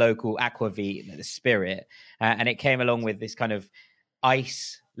is the local aquavit, the spirit, and it came along with this kind of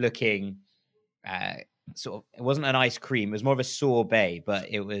ice-looking sort of. It wasn't an ice cream; it was more of a sorbet, but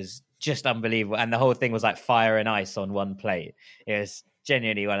it was just unbelievable. And the whole thing was like fire and ice on one plate. It was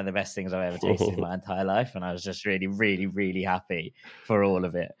genuinely one of the best things I've ever tasted in my entire life, and I was just really, really, really happy for all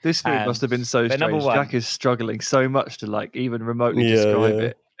of it. This food must have been so strange. Jack is struggling so much to like even remotely describe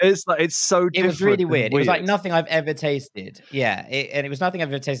it. It's like it's so different. It was really weird. It was like nothing I've ever tasted. Yeah, and it was nothing I've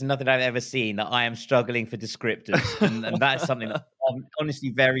ever tasted, nothing I've ever seen that I am struggling for descriptors, and that's something that I honestly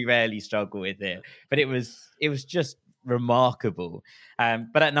very rarely struggle with it. But it was just remarkable.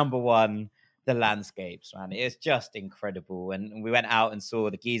 But at number one, the landscapes, man, it's just incredible. And we went out and saw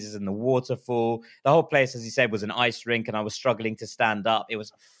the geysers and the waterfall. The whole place, as you said, was an ice rink, and I was struggling to stand up. It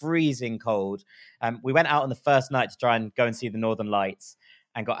was freezing cold. We went out on the first night to try and go and see the Northern Lights,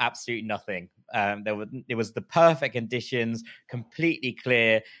 and got absolutely nothing. It was the perfect conditions, completely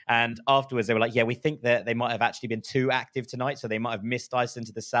clear. And afterwards, they were like, yeah, we think that they might have actually been too active tonight, so they might have missed Iceland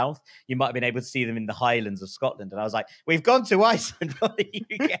to the south. You might have been able to see them in the Highlands of Scotland. And I was like, we've gone to Iceland from the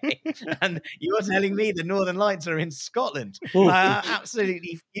UK, and you're telling me the Northern Lights are in Scotland?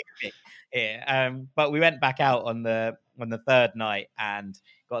 Absolutely fuming. Yeah. But we went back out on the third night and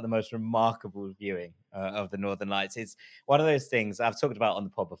got the most remarkable viewing of the Northern Lights. It's one of those things I've talked about on the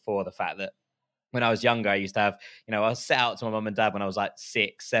pod before, the fact that when I was younger, I used to have, I set out to my mum and dad when I was like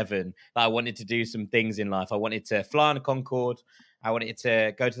 6, 7, that I wanted to do some things in life. I wanted to fly on a Concorde. I wanted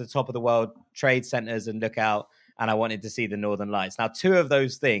to go to the top of the World Trade Centers and look out, and I wanted to see the Northern Lights. Now, 2 of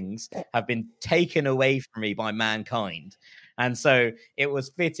those things have been taken away from me by mankind. And so it was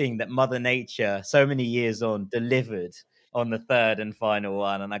fitting that Mother Nature, so many years on, delivered on the third and final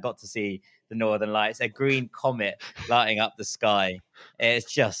one. And I got to see the Northern Lights, a green comet lighting up the sky.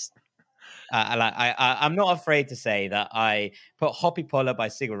 It's just, I'm not afraid to say that I put Hoppy Polla by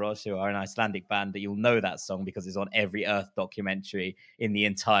Sigur Rós, who are an Icelandic band, that you'll know that song because it's on every Earth documentary in the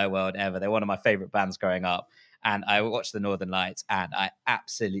entire world ever. They're one of my favorite bands growing up. And I watched the Northern Lights and I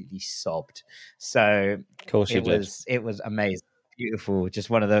absolutely sobbed. So of course it was amazing. Beautiful, just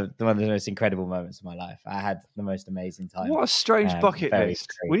one of the most incredible moments of my life. I had the most amazing time. What a strange bucket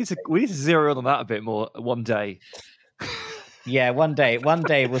list. We need to zero in on that a bit more one day. Yeah, one day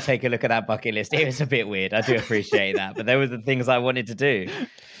we'll take a look at that bucket list. It was a bit weird. I do appreciate that, but they were the things I wanted to do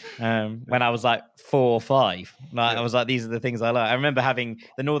when I was like 4 or 5. Like, I was like, these are the things I like. I remember having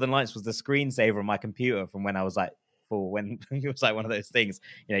the Northern Lights was the screensaver on my computer from when I was like 4. When it was like one of those things,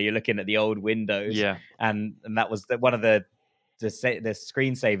 you're looking at the old Windows, and that was one of the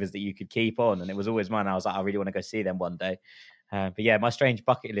screensavers that you could keep on, and it was always mine. I was like, I really want to go see them one day. But yeah, my strange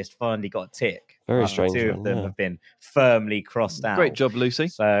bucket list finally got a tick. Very strange. 2 of them have been firmly crossed out. Great job, Lucy.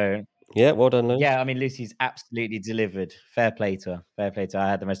 So yeah, well done, Lucy. Yeah, I mean, Lucy's absolutely delivered. Fair play to her. Fair play to her. I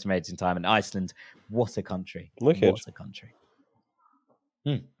had the most amazing time in Iceland. What a country. Wicked. What a country.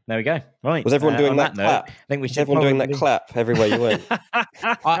 There we go. Right. Was everyone doing that clap? I think we should. Everyone doing that clap everywhere you went.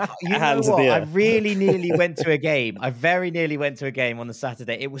 Hands in the air. I really nearly went to a game. I very nearly went to a game on the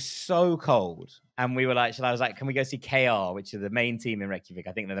Saturday. It was so cold, and we were like, I was like, can we go see KR, which is the main team in Reykjavik?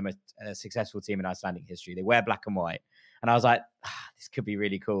 I think they're the most successful team in Icelandic history. They wear black and white. And I was like, this could be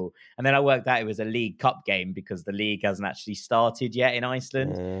really cool. And then I worked out it was a League Cup game because the league hasn't actually started yet in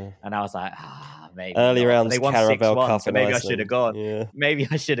Iceland. And I was like, maybe. Early rounds, they won Carabao 6-1, Cup so maybe in I should have gone. Yeah. Maybe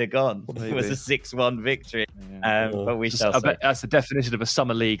I should have gone. Maybe. It was a 6-1 victory. But we shall see. That's the definition of a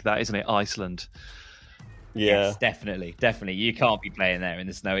summer league, that, isn't it? Iceland. Yeah. Yes, definitely. You can't be playing there in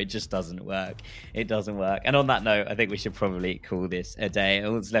the snow. It just doesn't work. It doesn't work. And on that note, I think we should probably call this a day.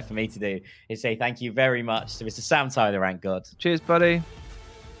 All that's left for me to do is say thank you very much to Mr. Sam Tyler, the Rank God. Cheers, buddy.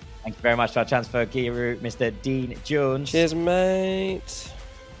 Thank you very much to our transfer guru, Mr. Dean Jones. Cheers, mate.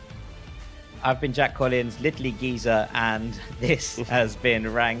 I've been Jack Collins, Little Geezer, and this has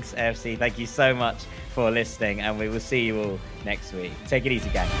been Ranks FC. Thank you so much for listening, and we will see you all next week. Take it easy,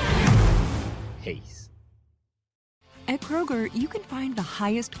 gang. Peace. At Kroger, you can find the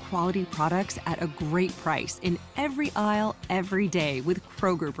highest quality products at a great price in every aisle, every day with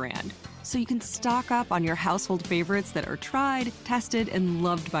Kroger brand. So you can stock up on your household favorites that are tried, tested, and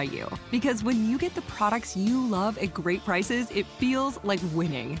loved by you. Because when you get the products you love at great prices, it feels like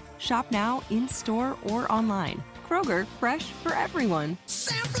winning. Shop now, in-store, or online. Kroger, fresh for everyone.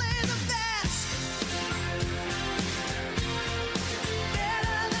 Simply the best.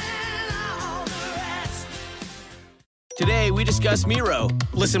 Today, we discuss Miro.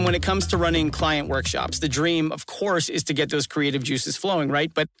 Listen, when it comes to running client workshops, the dream, of course, is to get those creative juices flowing,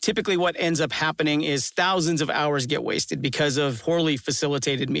 right? But typically what ends up happening is thousands of hours get wasted because of poorly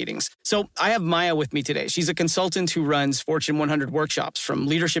facilitated meetings. So I have Maya with me today. She's a consultant who runs Fortune 100 workshops, from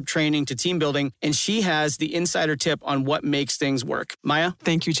leadership training to team building, and she has the insider tip on what makes things work. Maya?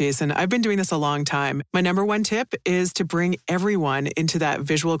 Thank you, Jason. I've been doing this a long time. My number one tip is to bring everyone into that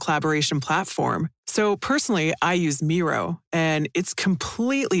visual collaboration platform. So personally, I use Miro, and it's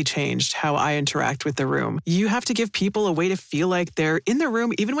completely changed how I interact with the room. You have to give people a way to feel like they're in the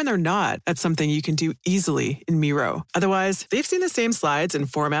room even when they're not. That's something you can do easily in Miro. Otherwise, they've seen the same slides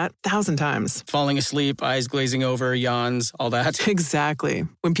and format 1,000 times. Falling asleep, eyes glazing over, yawns, all that. Exactly.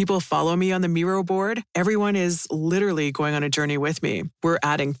 When people follow me on the Miro board, everyone is literally going on a journey with me. We're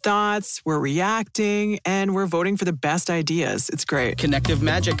adding thoughts, we're reacting, and we're voting for the best ideas. It's great. Connective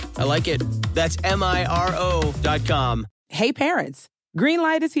magic. I like it. That's MIRO.com. Hey parents,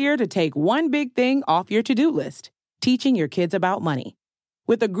 Greenlight is here to take one big thing off your to-do list, teaching your kids about money.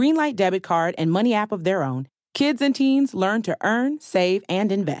 With a Greenlight debit card and money app of their own, kids and teens learn to earn, save,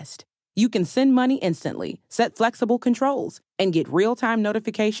 and invest. You can send money instantly, set flexible controls, and get real-time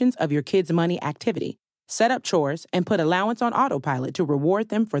notifications of your kids' money activity. Set up chores and put allowance on autopilot to reward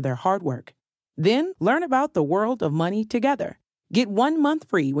them for their hard work. Then learn about the world of money together. Get 1 month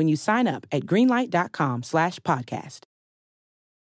free when you sign up at greenlight.com/podcast.